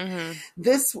X.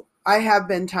 This, I have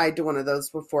been tied to one of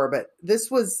those before, but this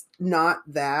was not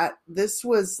that. This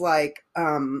was like,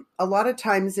 a lot of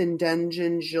times in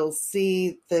dungeons, you'll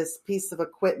see this piece of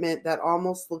equipment that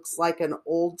almost looks like an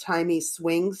old timey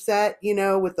swing set, you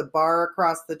know, with the bar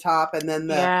across the top and then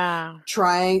the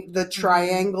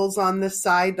triangles on the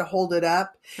side to hold it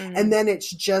up. And then it's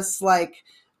just like,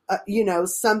 you know,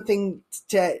 something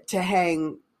to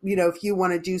hang, you know, if you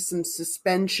want to do some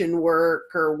suspension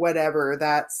work or whatever,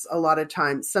 that's a lot of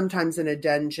times, sometimes in a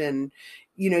dungeon,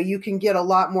 you know, you can get a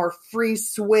lot more free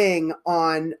swing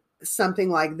on something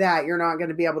like that. You're not going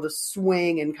to be able to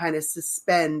swing and kind of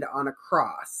suspend on a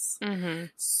cross.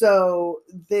 So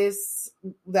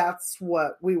that's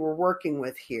what we were working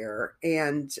with here.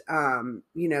 And,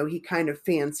 you know, he kind of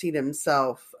fancied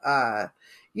himself,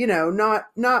 you know,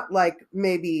 not like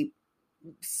maybe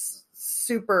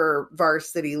super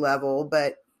varsity level,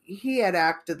 but he had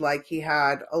acted like he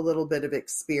had a little bit of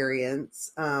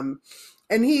experience. And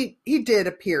he did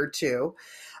appear to,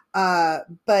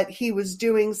 but he was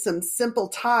doing some simple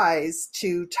ties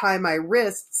to tie my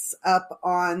wrists up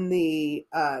on the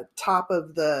top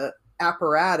of the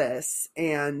apparatus.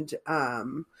 And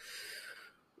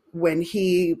when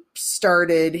he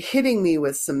started hitting me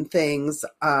with some things,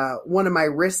 one of my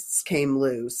wrists came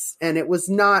loose, and it was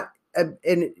not and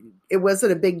it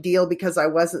wasn't a big deal because I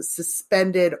wasn't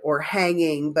suspended or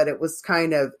hanging, but it was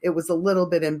a little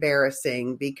bit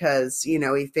embarrassing because, you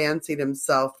know, he fancied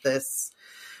himself this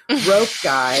rope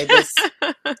guy, this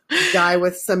guy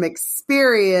with some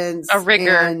experience. A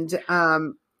rigger.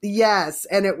 And Yes,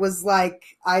 and it was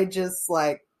like I just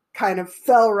like kind of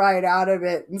fell right out of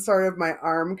it, and sort of my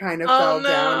arm kind of Oh fell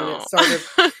down, and it no. sort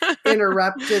of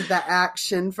interrupted the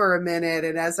action for a minute.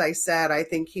 And as I said, I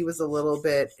think he was a little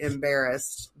bit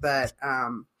embarrassed, but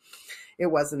it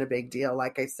wasn't a big deal.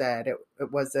 Like I said,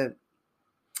 it wasn't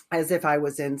as if I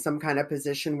was in some kind of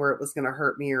position where it was going to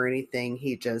hurt me or anything.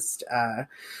 He just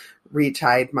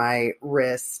retied my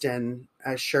wrist and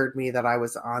assured me that I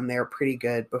was on there pretty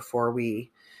good before we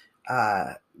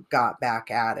got back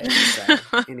at it.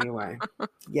 So anyway,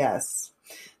 yes,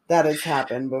 that has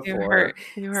happened before. You hurt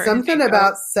his Something ego.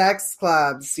 about sex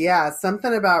clubs. Yeah,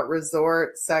 something about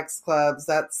resort sex clubs.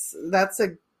 That's a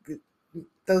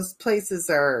those places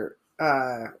are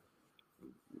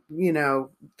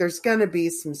there's going to be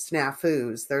some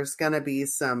snafus. There's going to be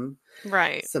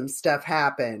Right. some stuff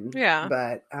happen, Yeah.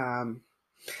 but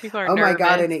People are oh my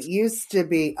god, nervous. and it used to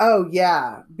be, oh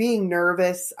yeah, being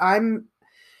nervous. I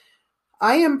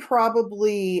am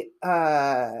probably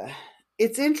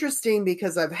it's interesting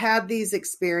because I've had these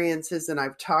experiences and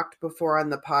I've talked before on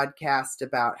the podcast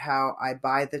about how I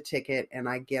buy the ticket and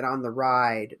I get on the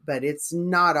ride, but it's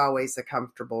not always a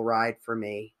comfortable ride for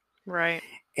me. Right.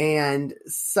 And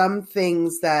some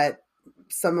things that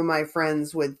some of my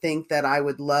friends would think that I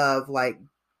would love, like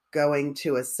going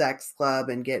to a sex club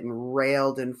and getting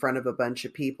railed in front of a bunch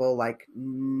of people, like,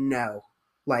 no,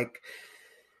 like,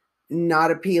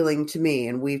 not appealing to me.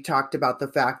 And we've talked about the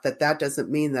fact that that doesn't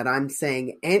mean that I'm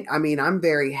saying, and I mean, I'm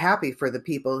very happy for the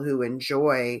people who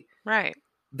enjoy Right.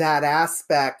 that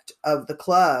aspect of the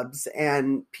clubs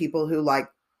and people who like,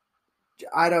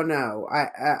 I don't know.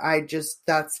 I just,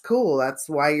 that's cool. That's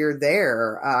why you're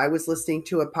there. I was listening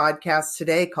to a podcast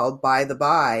today called By the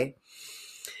By,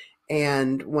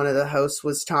 and one of the hosts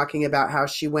was talking about how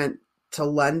she went to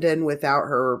London without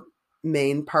her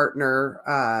main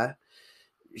partner.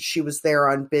 She was there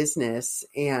on business,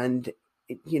 and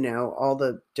all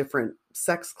the different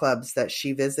sex clubs that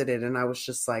she visited, and I was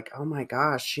just like, oh my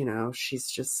gosh, she's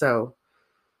just so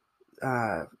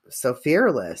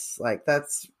fearless. Like,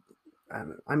 that's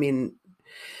I mean,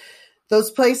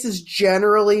 those places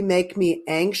generally make me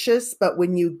anxious, but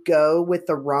when you go with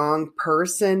the wrong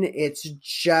person, it's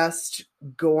just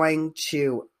going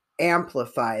to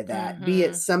amplify that. Be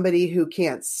it Mhm. somebody who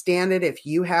can't stand it, if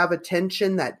you have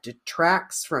attention that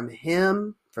detracts from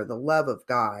him, for the love of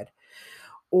God,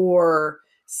 or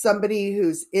somebody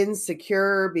who's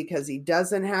insecure because he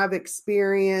doesn't have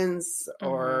experience, Mhm.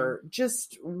 or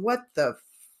just what the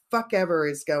fuck ever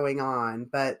is going on.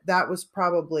 But that was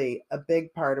probably a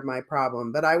big part of my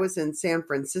problem. But I was in San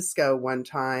Francisco one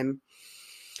time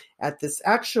at this,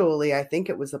 actually, I think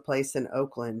it was a place in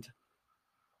Oakland.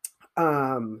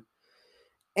 Um,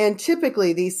 and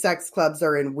typically these sex clubs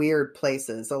are in weird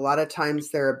places. A lot of times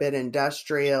they're a bit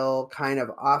industrial, kind of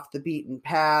off the beaten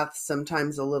path,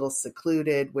 sometimes a little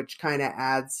secluded, which kind of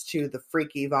adds to the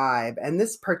freaky vibe. And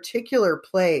this particular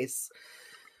place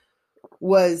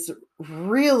was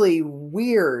really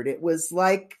weird. It was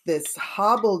like this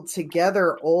hobbled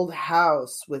together old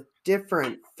house with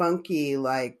different funky,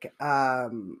 like,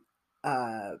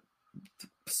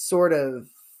 sort of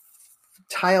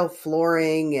tile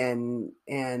flooring,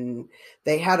 and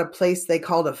they had a place they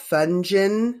called a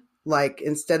fungeon, like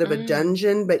instead of a Mm.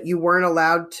 dungeon, but you weren't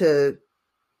allowed to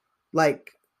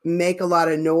like make a lot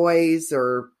of noise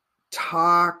or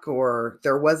talk, or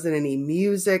there wasn't any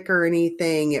music or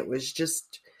anything. It was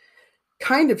just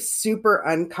kind of super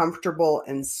uncomfortable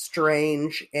and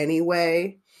strange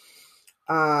anyway.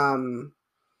 um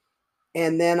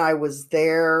and then I was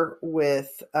there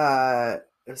with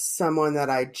someone that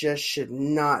I just should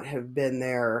not have been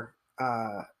there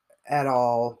at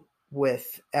all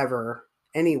with, ever,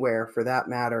 anywhere for that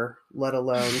matter, let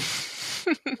alone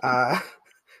uh,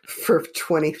 for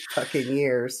 20 fucking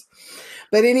years.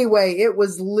 But anyway, it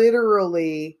was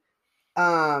literally,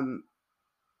 um,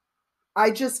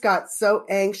 I just got so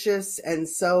anxious and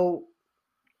so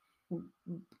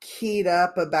keyed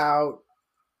up about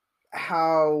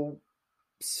how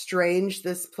strange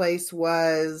this place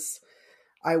was.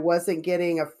 I wasn't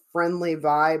getting a friendly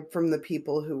vibe from the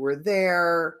people who were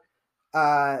there.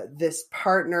 This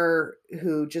partner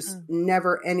who just Mm.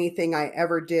 never, anything I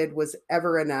ever did was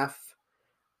ever enough.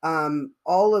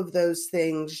 All of those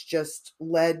things just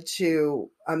led to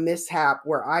a mishap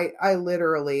where I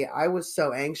literally, I was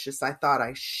so anxious, I thought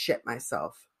I shit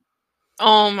myself.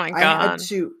 Oh my I had god.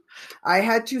 to I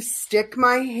had to stick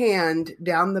my hand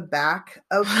down the back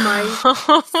of my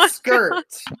Oh my god.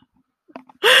 skirt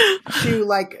to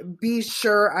like be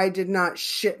sure I did not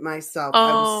shit myself.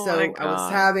 Oh my I was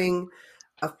god. having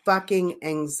a fucking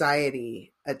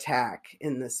anxiety attack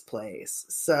in this place.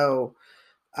 So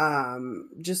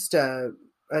just a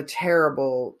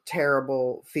terrible,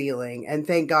 terrible feeling. And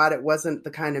thank God it wasn't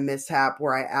the kind of mishap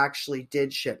where I actually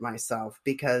did shit myself,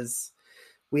 because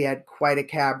we had quite a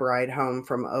cab ride home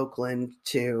from Oakland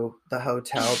to the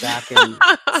hotel back in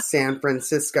San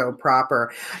Francisco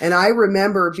proper. And I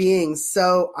remember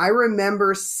still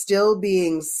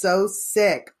being so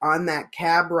sick on that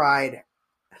cab ride.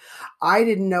 I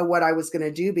didn't know what I was going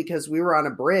to do, because we were on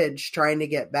a bridge trying to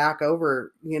get back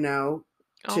over, Oh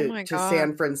my to San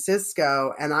God.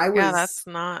 Francisco. And I Yeah, was that's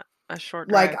not a short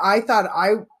like, drive. I thought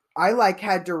I like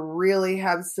had to really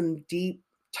have some deep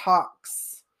talks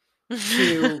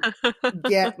to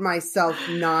get myself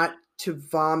not to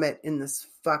vomit in this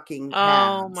fucking Oh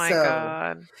cab. my So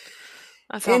God.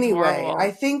 That sounds anyway,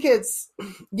 I horrible. think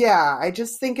yeah, I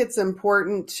just think it's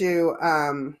important to,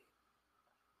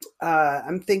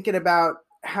 I'm thinking about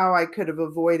how I could have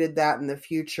avoided that in the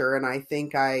future. And I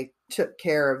think I took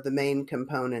care of the main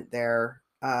component there.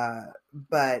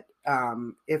 But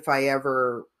if I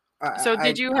ever, So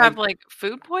did you have I, like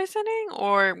food poisoning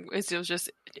or is it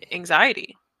just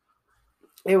anxiety?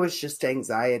 it was just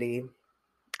anxiety.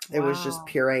 It was just Wow.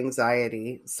 pure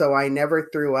anxiety. So I never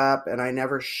threw up and I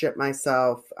never shit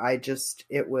myself. I was just,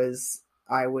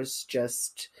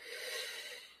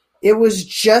 it was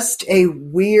just a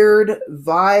weird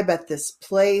vibe at this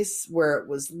place where it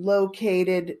was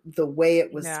located, the way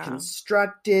it was Yeah.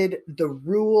 constructed, the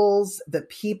rules, the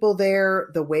people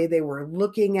there, the way they were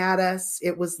looking at us.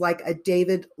 It was like a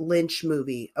David Lynch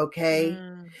movie, okay?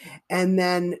 Mm, And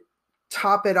then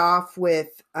top it off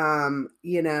with, I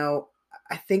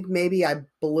think maybe I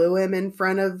blew him in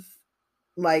front of,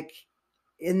 like,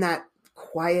 in that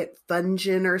quiet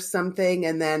dungeon or something.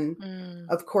 And then, mm.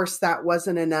 of course, that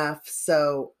wasn't enough.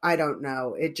 So I don't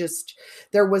know.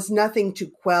 There was nothing to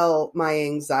quell my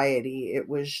anxiety. It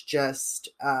was just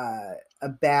a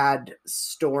bad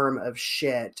storm of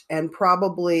shit. And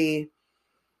probably,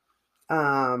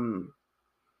 um,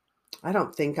 I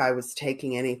don't think I was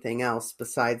taking anything else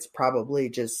besides probably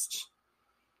just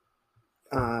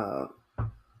uh,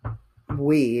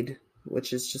 weed,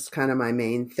 which is just kind of my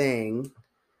main thing.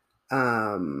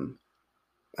 Um,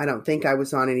 I don't think I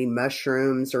was on any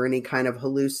mushrooms or any kind of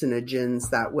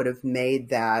hallucinogens that would have made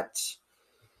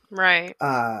Right.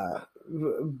 uh,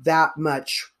 that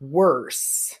much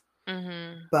worse.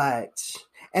 Mhm. But,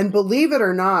 and believe it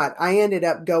or not, I ended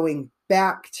up going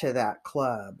back to that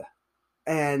club,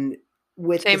 and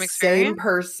with the Same experience?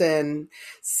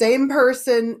 same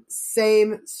person,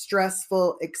 same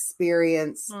stressful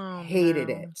experience, Oh hated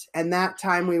no. it. And that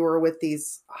time we were with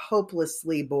these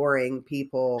hopelessly boring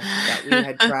people that we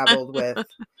had traveled with.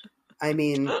 I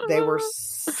mean, they were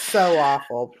so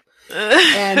awful.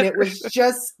 And it was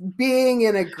just being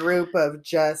in a group of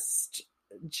just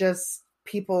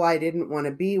people I didn't want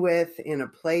to be with, in a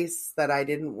place that I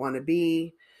didn't want to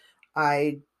be.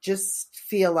 I just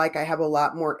feel like I have a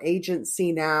lot more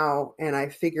agency now, and I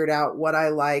figured out what I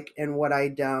like and what I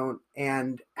don't,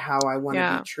 and how I want to be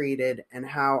Yeah. treated and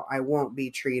how I won't be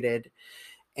treated.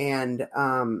 And,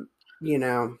 you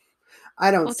know,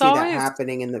 I don't Well, it's see that always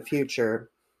happening in the future.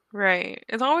 right.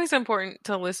 It's always important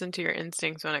to listen to your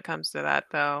instincts when it comes to that,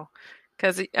 though.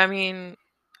 Because, I mean,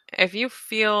 if you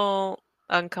feel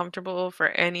uncomfortable for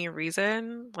any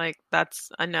reason, like that's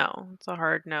a no. It's a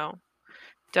hard no.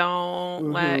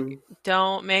 Don't let, Hmm.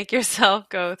 don't make yourself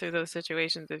go through those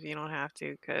situations if you don't have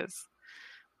to, because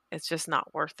it's just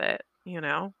not worth it, you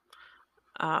know?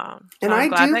 So And I'm I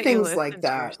glad do that you things like listened to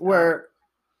that, yourself. where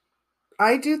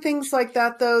I do things like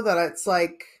that, though, that it's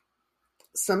like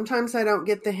sometimes I don't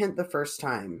get the hint the first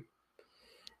time.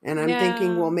 And I'm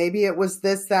thinking, Yeah. well, maybe it was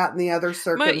this, that, and the other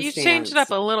But you changed it up circumstance.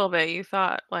 a little bit. You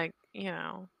thought like,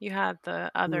 you had the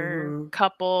other Hmm.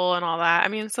 couple and all that. I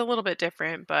mean, it's a little bit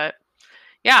different, but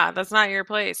yeah, that's not your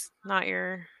place. Not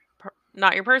your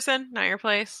person, not your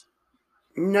place.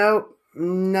 Nope,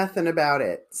 nothing about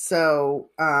it.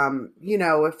 So,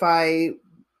 if I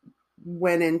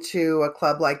went into a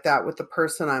club like that with the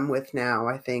person I'm with now,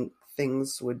 I think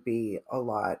things would be a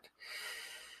lot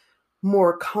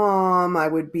more calm. I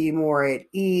would be more at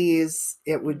ease.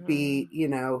 It would be,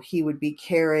 Mhm. he would be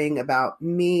caring about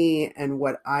me and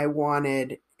what I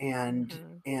wanted,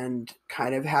 Mhm. and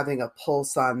kind of having a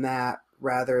pulse on that,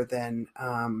 rather than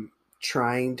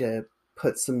trying to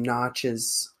put some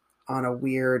notches on a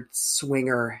weird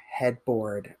swinger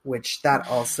headboard, which that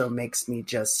also makes me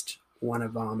just want to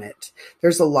vomit.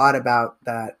 There's a lot about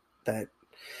that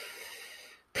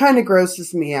kind of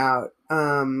grosses me out.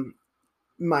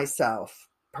 Myself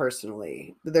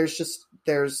personally, there's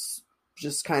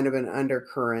just kind of an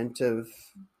undercurrent of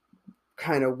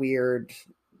kind of weird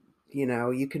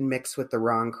you can mix with the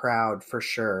wrong crowd for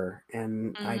sure.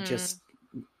 And I Mhm. just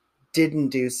didn't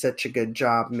do such a good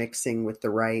job mixing with the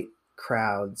right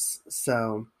crowds.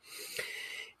 So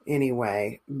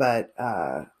anyway, but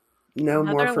no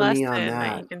more Another for me on lesson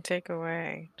that you that. can take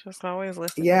away. Just always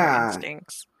listen to your Yeah,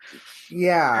 instincts.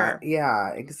 yeah, Sure.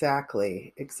 yeah,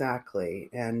 exactly, exactly.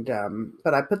 And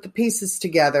but I put the pieces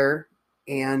together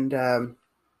and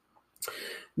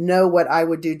know what I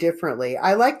would do differently.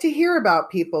 I like to hear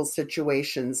about people's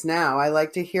situations now. I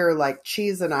like to hear, like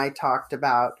Cheese and I talked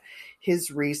about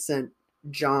his recent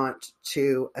jaunt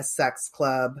to a sex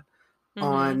club Mhm.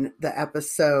 on the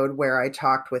episode where I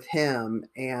talked with him,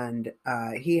 and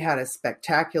he had a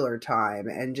spectacular time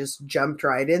and just jumped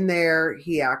right in there.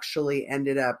 He actually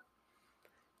ended up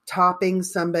topping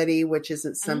somebody, which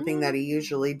isn't something that he Mm.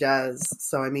 usually does.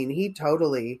 So I mean, he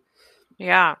totally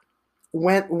Yeah.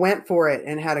 went for it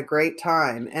and had a great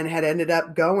time and had ended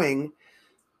up going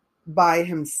by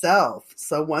himself.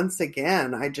 So once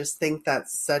again, I just think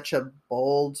that's such a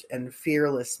bold and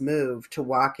fearless move to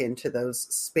walk into those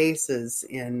spaces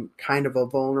in kind of a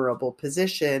vulnerable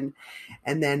position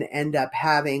and then end up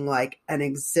having like an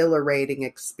exhilarating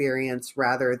experience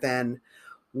rather than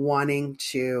wanting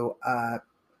to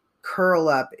curl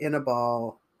up in a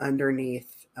ball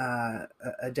underneath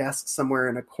a desk somewhere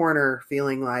in a corner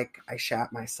feeling like I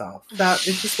shat myself. That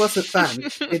it just wasn't fun.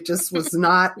 It just was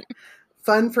not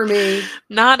fun for me.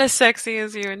 Not as sexy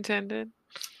as you intended.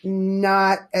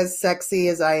 Not as sexy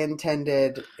as I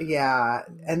intended. Yeah.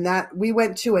 And that we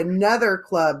went to another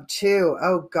club too.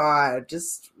 Oh God.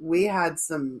 Just we had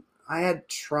some I had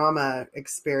trauma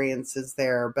experiences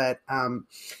there, but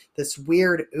this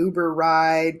weird Uber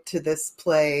ride to this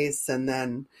place and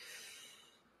then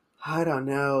I don't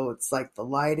know. It's like the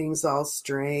lighting's all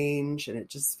strange and it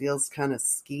just feels kind of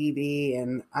skeevy.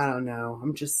 And I don't know.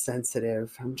 I'm just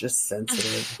sensitive. I'm just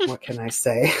sensitive. What can I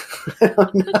say? I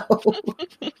don't know.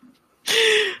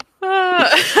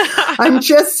 I'm Ah.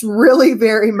 just really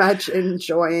very much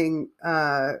enjoying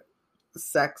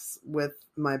sex with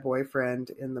my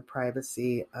boyfriend in the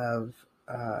privacy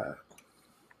uh,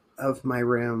 of my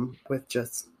room with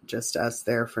just us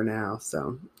there for now.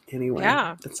 So anyway,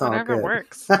 Yeah, it's all whatever good.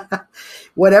 works.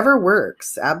 Whatever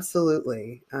works,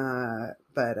 absolutely.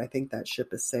 But I think that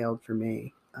ship has sailed for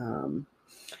me.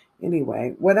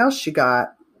 Anyway, what else you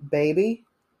got, baby?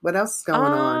 What else is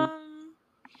going on? Um,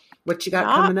 What you got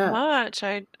Not coming up? much.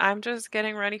 I'm just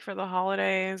getting ready for the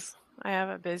holidays. I have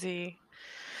a busy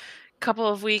couple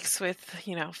of weeks with,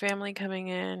 family coming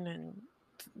in and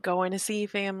going to see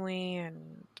family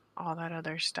and all that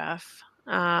other stuff.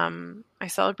 I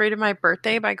celebrated my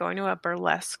birthday by going to a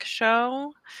burlesque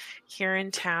show here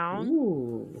in town.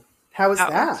 Ooh, how was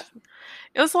That was that?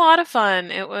 it was a lot of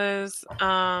fun. It was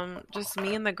just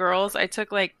me and the girls. I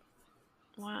took like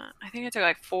what? I think I took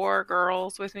like four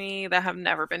girls with me that have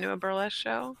never been to a burlesque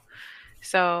show.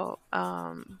 So,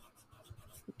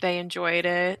 they enjoyed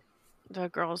it. The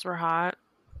girls were hot.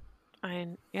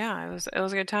 And yeah, it was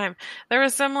a good time. There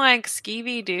was some like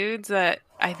skeevy dudes that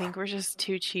I think were just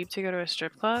too cheap to go to a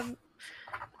strip club.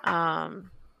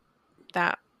 Um,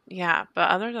 that yeah, but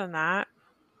other than that,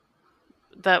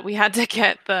 that we had to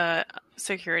get the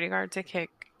security guard to kick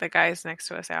the guys next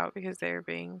to us out because they were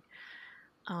being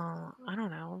I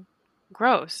don't know,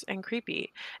 gross and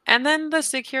creepy. And then the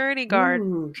security guard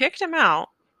Mm, kicked him out,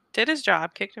 did his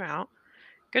job, kicked him out.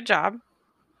 Good job.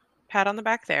 Pat on the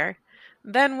back there.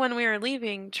 Then when we were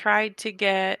leaving, tried to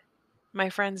get my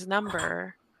friend's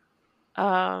number.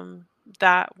 Um,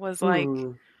 that was like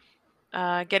mm.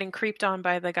 getting creeped on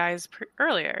by the guys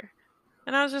earlier,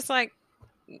 and I was just like,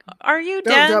 "Are you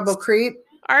Don't dense? double creep.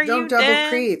 Are Don't you double dense?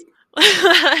 creep.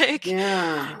 like,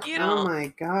 Yeah. you Oh don't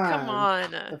my come God.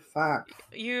 on, The fuck.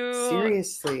 you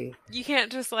Seriously. you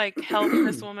can't just like help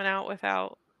this woman out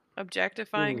without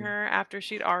objectifying Mm, her after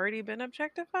she'd already been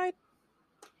objectified.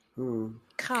 mm.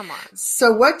 Come on."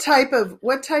 So what type of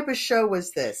show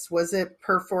was this? Was it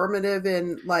performative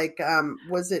in like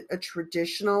was it a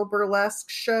traditional burlesque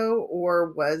show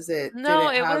or did No, it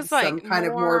it have was some like kind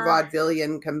of more more.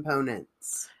 vaudevillian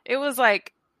components? It was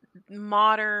like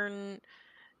modern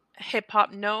hip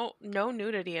hop. No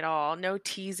nudity at all. No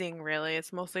teasing really.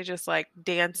 It's mostly just like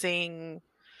dancing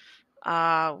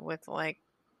with like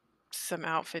some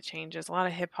outfit changes. A lot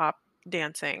of hip hop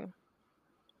dancing.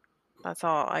 That's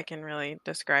all I can really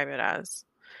describe it as.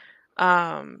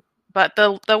 Um but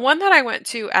the one that I went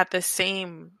to at the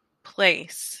same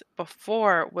place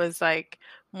before was like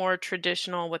more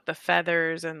traditional with the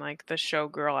feathers and like the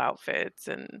showgirl outfits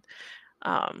and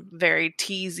very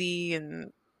teasy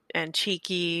and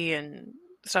cheeky and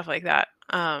stuff like that.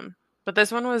 But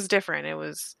this one was different.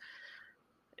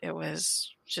 it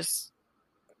was just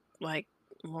like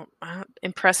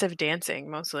impressive dancing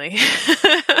mostly.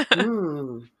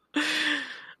 Mm.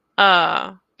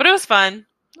 But it was fun.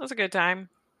 It was a good time.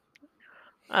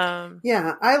 Um,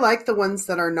 Yeah, I like the ones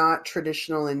that are not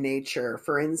traditional in nature.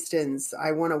 For instance,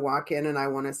 I want to walk in and I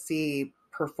want to see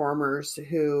performers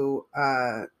who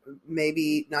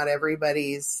maybe not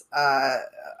everybody's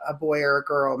a boy or a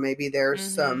girl. Maybe there's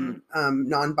mhm, some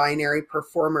non binary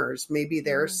performers. Maybe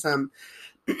there's mhm. some,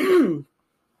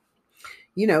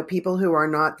 people who are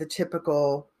not the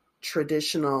typical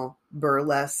traditional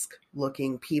burlesque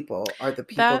looking people are the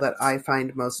people that That's I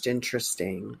find most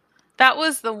interesting. that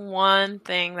was the one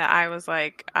thing that I was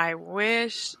like, I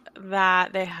wish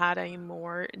that they had a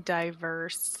more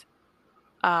diverse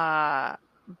uh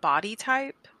body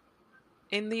type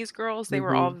in these girls. They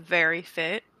were all Hmm. very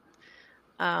fit,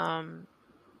 um,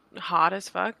 hot as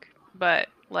fuck, but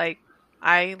like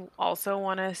I also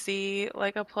want to see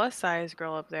like a plus size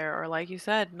girl up there, or like you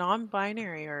said,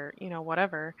 non-binary, or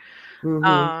whatever.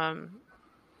 Hmm. Um,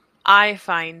 I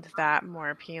find that more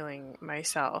appealing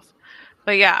myself.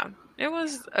 But yeah, it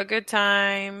was a good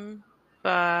time,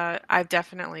 but I've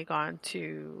definitely gone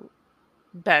to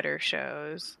better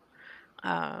shows.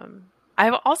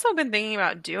 I've also been thinking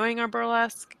about doing a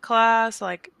burlesque class,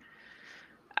 like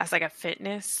as like a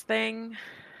fitness thing.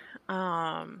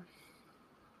 Um,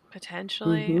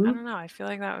 Potentially. I Hmm. don't know. I feel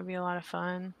like that would be a lot of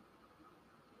fun.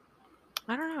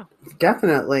 I don't know.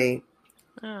 Definitely.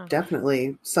 Yeah.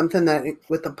 Definitely. Something that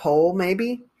with a pole,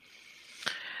 maybe?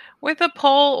 With a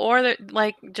pole, or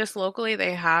like just locally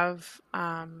they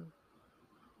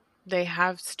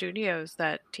have studios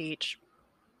that teach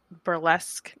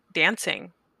burlesque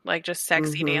dancing, like just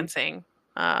sexy Mm-hmm. dancing.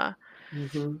 Uh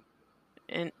Mm-hmm.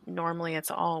 and normally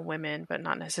it's all women, but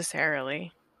not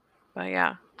necessarily. But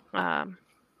yeah. Um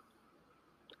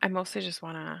I mostly just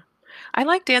want to I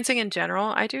like dancing in general.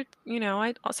 I do,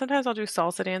 I sometimes I'll do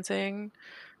salsa dancing,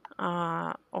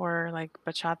 or like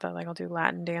bachata, like I'll do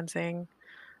Latin dancing.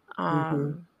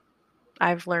 Mm-hmm. Um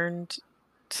I've learned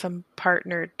some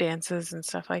partner dances and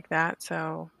stuff like that,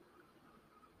 so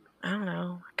I don't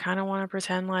know. I kind of want to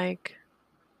pretend like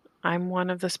I'm one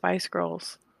of the Spice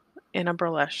Girls in a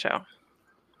burlesque show.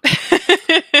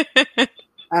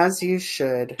 As you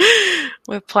should.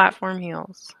 With platform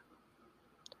heels.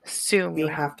 Sue You me.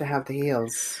 have to have the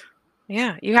heels.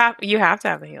 Yeah, you have to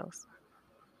have the heels.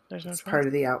 There's no It's part choice.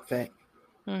 of the outfit.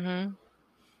 Mhm.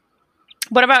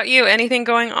 What about you? Anything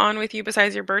going on with you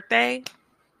besides your birthday?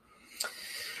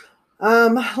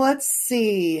 Let's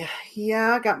see.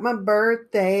 Yeah, I got my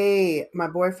birthday. My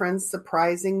boyfriend's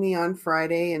surprising me on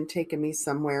Friday and taking me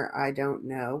somewhere I don't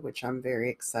know, which I'm very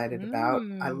excited about.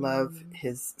 I love Mm.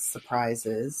 his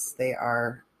surprises. They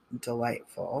are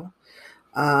delightful.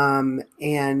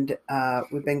 And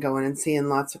we've been going and seeing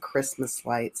lots of Christmas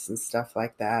lights and stuff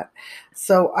like that.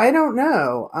 So I don't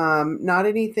know. Not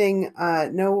anything,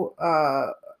 no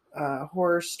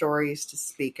horror stories to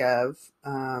speak of.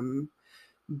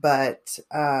 But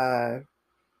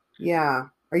yeah.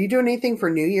 Are you doing anything for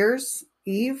New Year's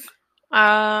Eve?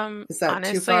 Is that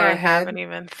too Honestly, far I haven't ahead?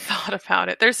 even thought about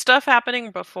it. There's stuff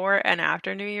happening before and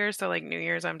after New Year's, so like New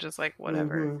Year's I'm just like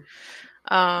whatever. Mm-hmm.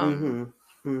 Um,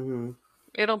 Mm-hmm. Mm-hmm.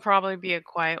 it'll probably be a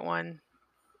quiet one.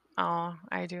 Oh,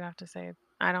 I do have to say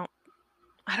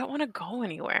I don't want to go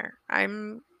anywhere.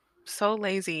 I'm so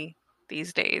lazy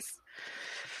these days.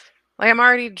 Like I'm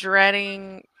already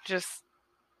dreading just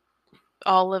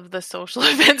all of the social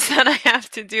events that I have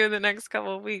to do in the next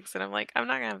couple of weeks, and I'm like I'm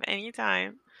not going to have any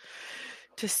time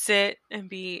to sit and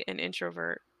be an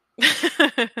introvert.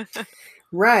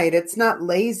 Right. It's not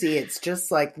lazy. It's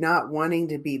just like not wanting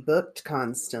to be booked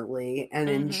constantly and Mhm.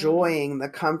 enjoying the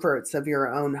comforts of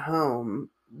your own home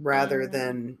rather Mhm.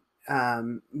 than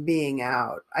being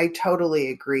out. I totally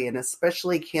agree. And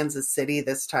especially Kansas City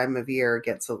this time of year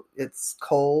it's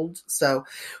cold. So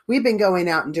we've been going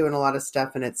out and doing a lot of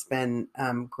stuff and it's been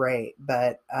great.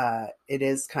 But it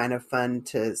is kind of fun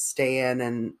to stay in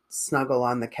and snuggle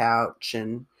on the couch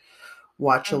and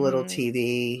watch a little Mhm.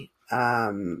 TV.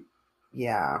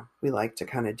 Yeah, we like to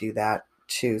kind of do that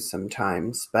too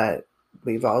sometimes, but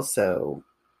we've also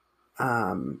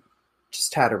um,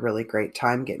 just had a really great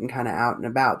time getting kind of out and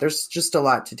about. There's just a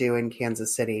lot to do in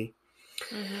Kansas City.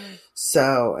 Mhm.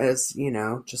 So, as you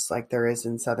know, just like there is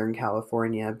in Southern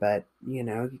California, but you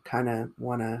kind of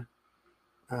want to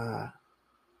uh,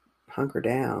 hunker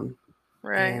down,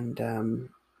 Right. and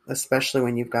especially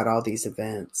when you've got all these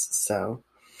events. So,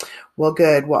 Well,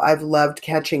 good. Well, I've loved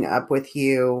catching up with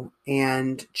you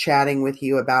and chatting with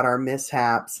you about our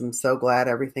mishaps. I'm so glad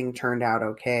everything turned out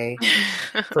okay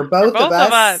for For both of both of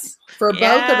us. us. For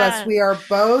both of us, Yeah. we are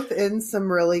both in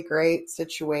some really great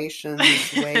situations,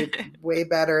 way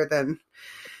better than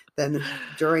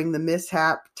during the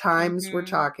mishap times we're Mhm.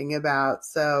 talking about.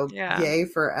 So, Yeah. yay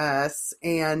for us.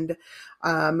 And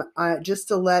just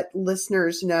to let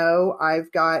listeners know,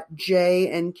 I've got J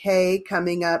and K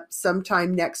coming up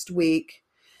sometime next week.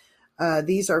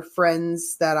 These are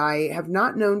friends that I have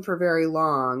not known for very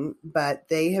long, but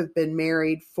they have been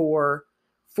married for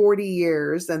 40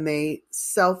 years and they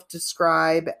self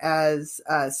describe as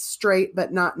straight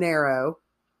but not narrow.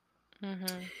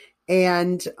 Mhm.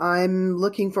 And I'm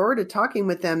looking forward to talking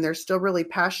with them. They're still really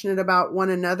passionate about one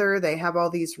another. They have all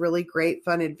these really great,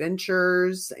 fun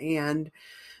adventures and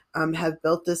have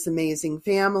built this amazing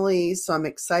family. So I'm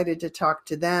excited to talk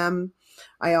to them.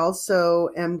 I also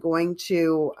am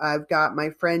I've got my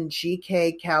friend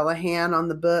GK Callahan on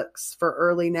the books for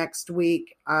early next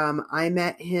week. I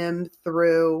met him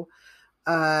through,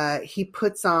 he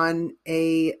puts on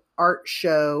a art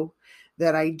show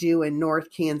that I do in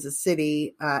North Kansas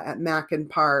City at Mackin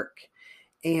Park,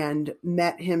 and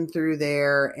met him through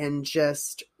there and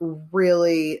just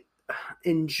really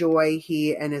enjoy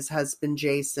he and his husband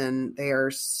Jason. They are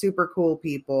super cool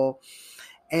people.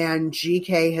 And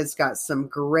GK has got some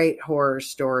great horror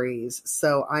stories.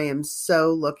 So I am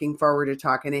so looking forward to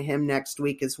talking to him next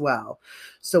week as well.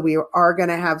 So we are going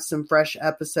to have some fresh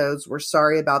episodes. We're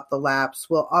sorry about the lapse.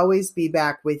 We'll always be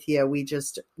back with you. We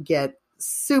just get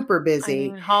super I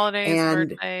busy. mean, holidays, And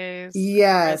birthdays,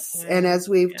 yes, and Christmas. as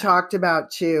we've Yeah. talked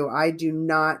about too, I do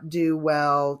not do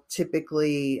well.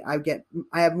 Typically, I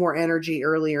have more energy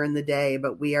earlier in the day,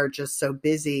 but we are just so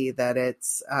busy that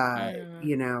it's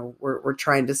Mm. we're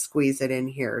trying to squeeze it in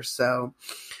here. So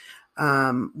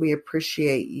we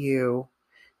appreciate you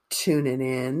tuning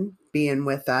in, being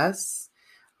with us,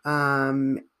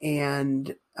 and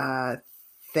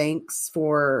thanks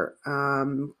for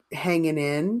hanging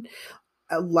in.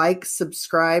 Like,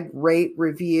 subscribe, rate,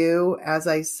 review. As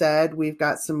I said, we've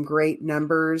got some great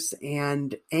numbers,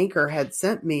 and Anchor had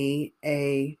sent me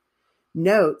a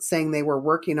note saying they were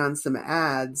working on some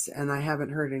ads, and I haven't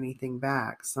heard anything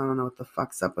back. So I don't know what the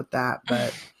fuck's up with that,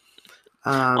 but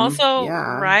Also,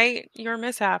 yeah. write your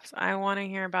mishaps. I want to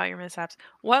hear about your mishaps.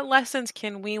 What lessons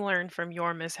can we learn from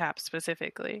your mishaps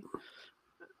specifically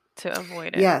to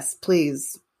avoid it? Yes,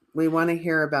 please. We want to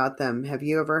hear about them. Have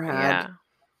you ever had Yeah.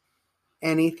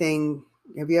 anything?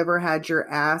 Have you ever had your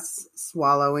ass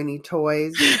swallow any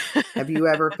toys? Have you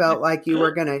ever felt like you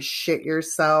were going to shit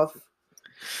yourself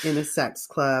in a sex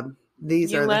club?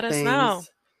 These You are the let us know.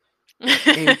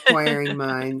 things. Inquiring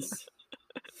minds.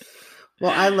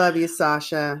 Well, I love you,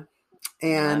 Sasha, Love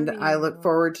and I look you.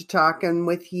 forward to talking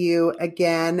with you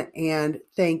again. And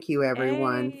thank you,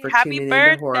 everyone, Hey, for happy tuning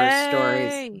into Horror Stories.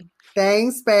 birthday.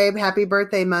 Thanks, babe. Happy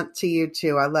birthday month to you,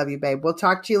 too. I love you, babe. We'll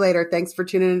talk to you later. Thanks for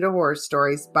tuning into Horror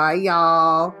Stories. Bye,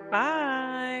 y'all.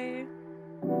 Bye.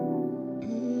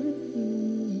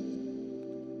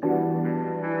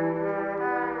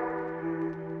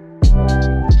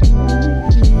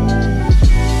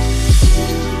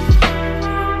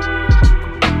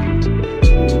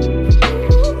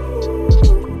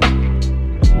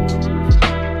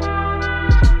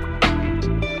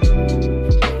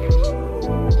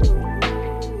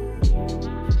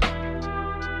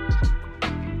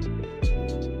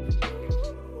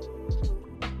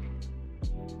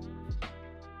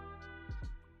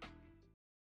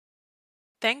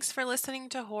 Thanks for listening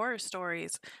to Horror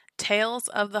Stories, Tales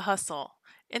of the Hustle.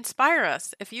 Inspire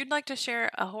us. If you'd like to share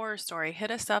a horror story, hit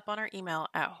us up on our email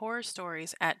at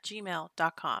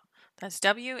horrorstories@gmail.com. That's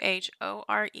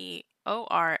WHOREORSTORIES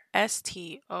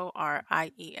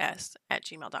at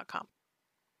gmail.com.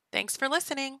 Thanks for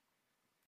listening.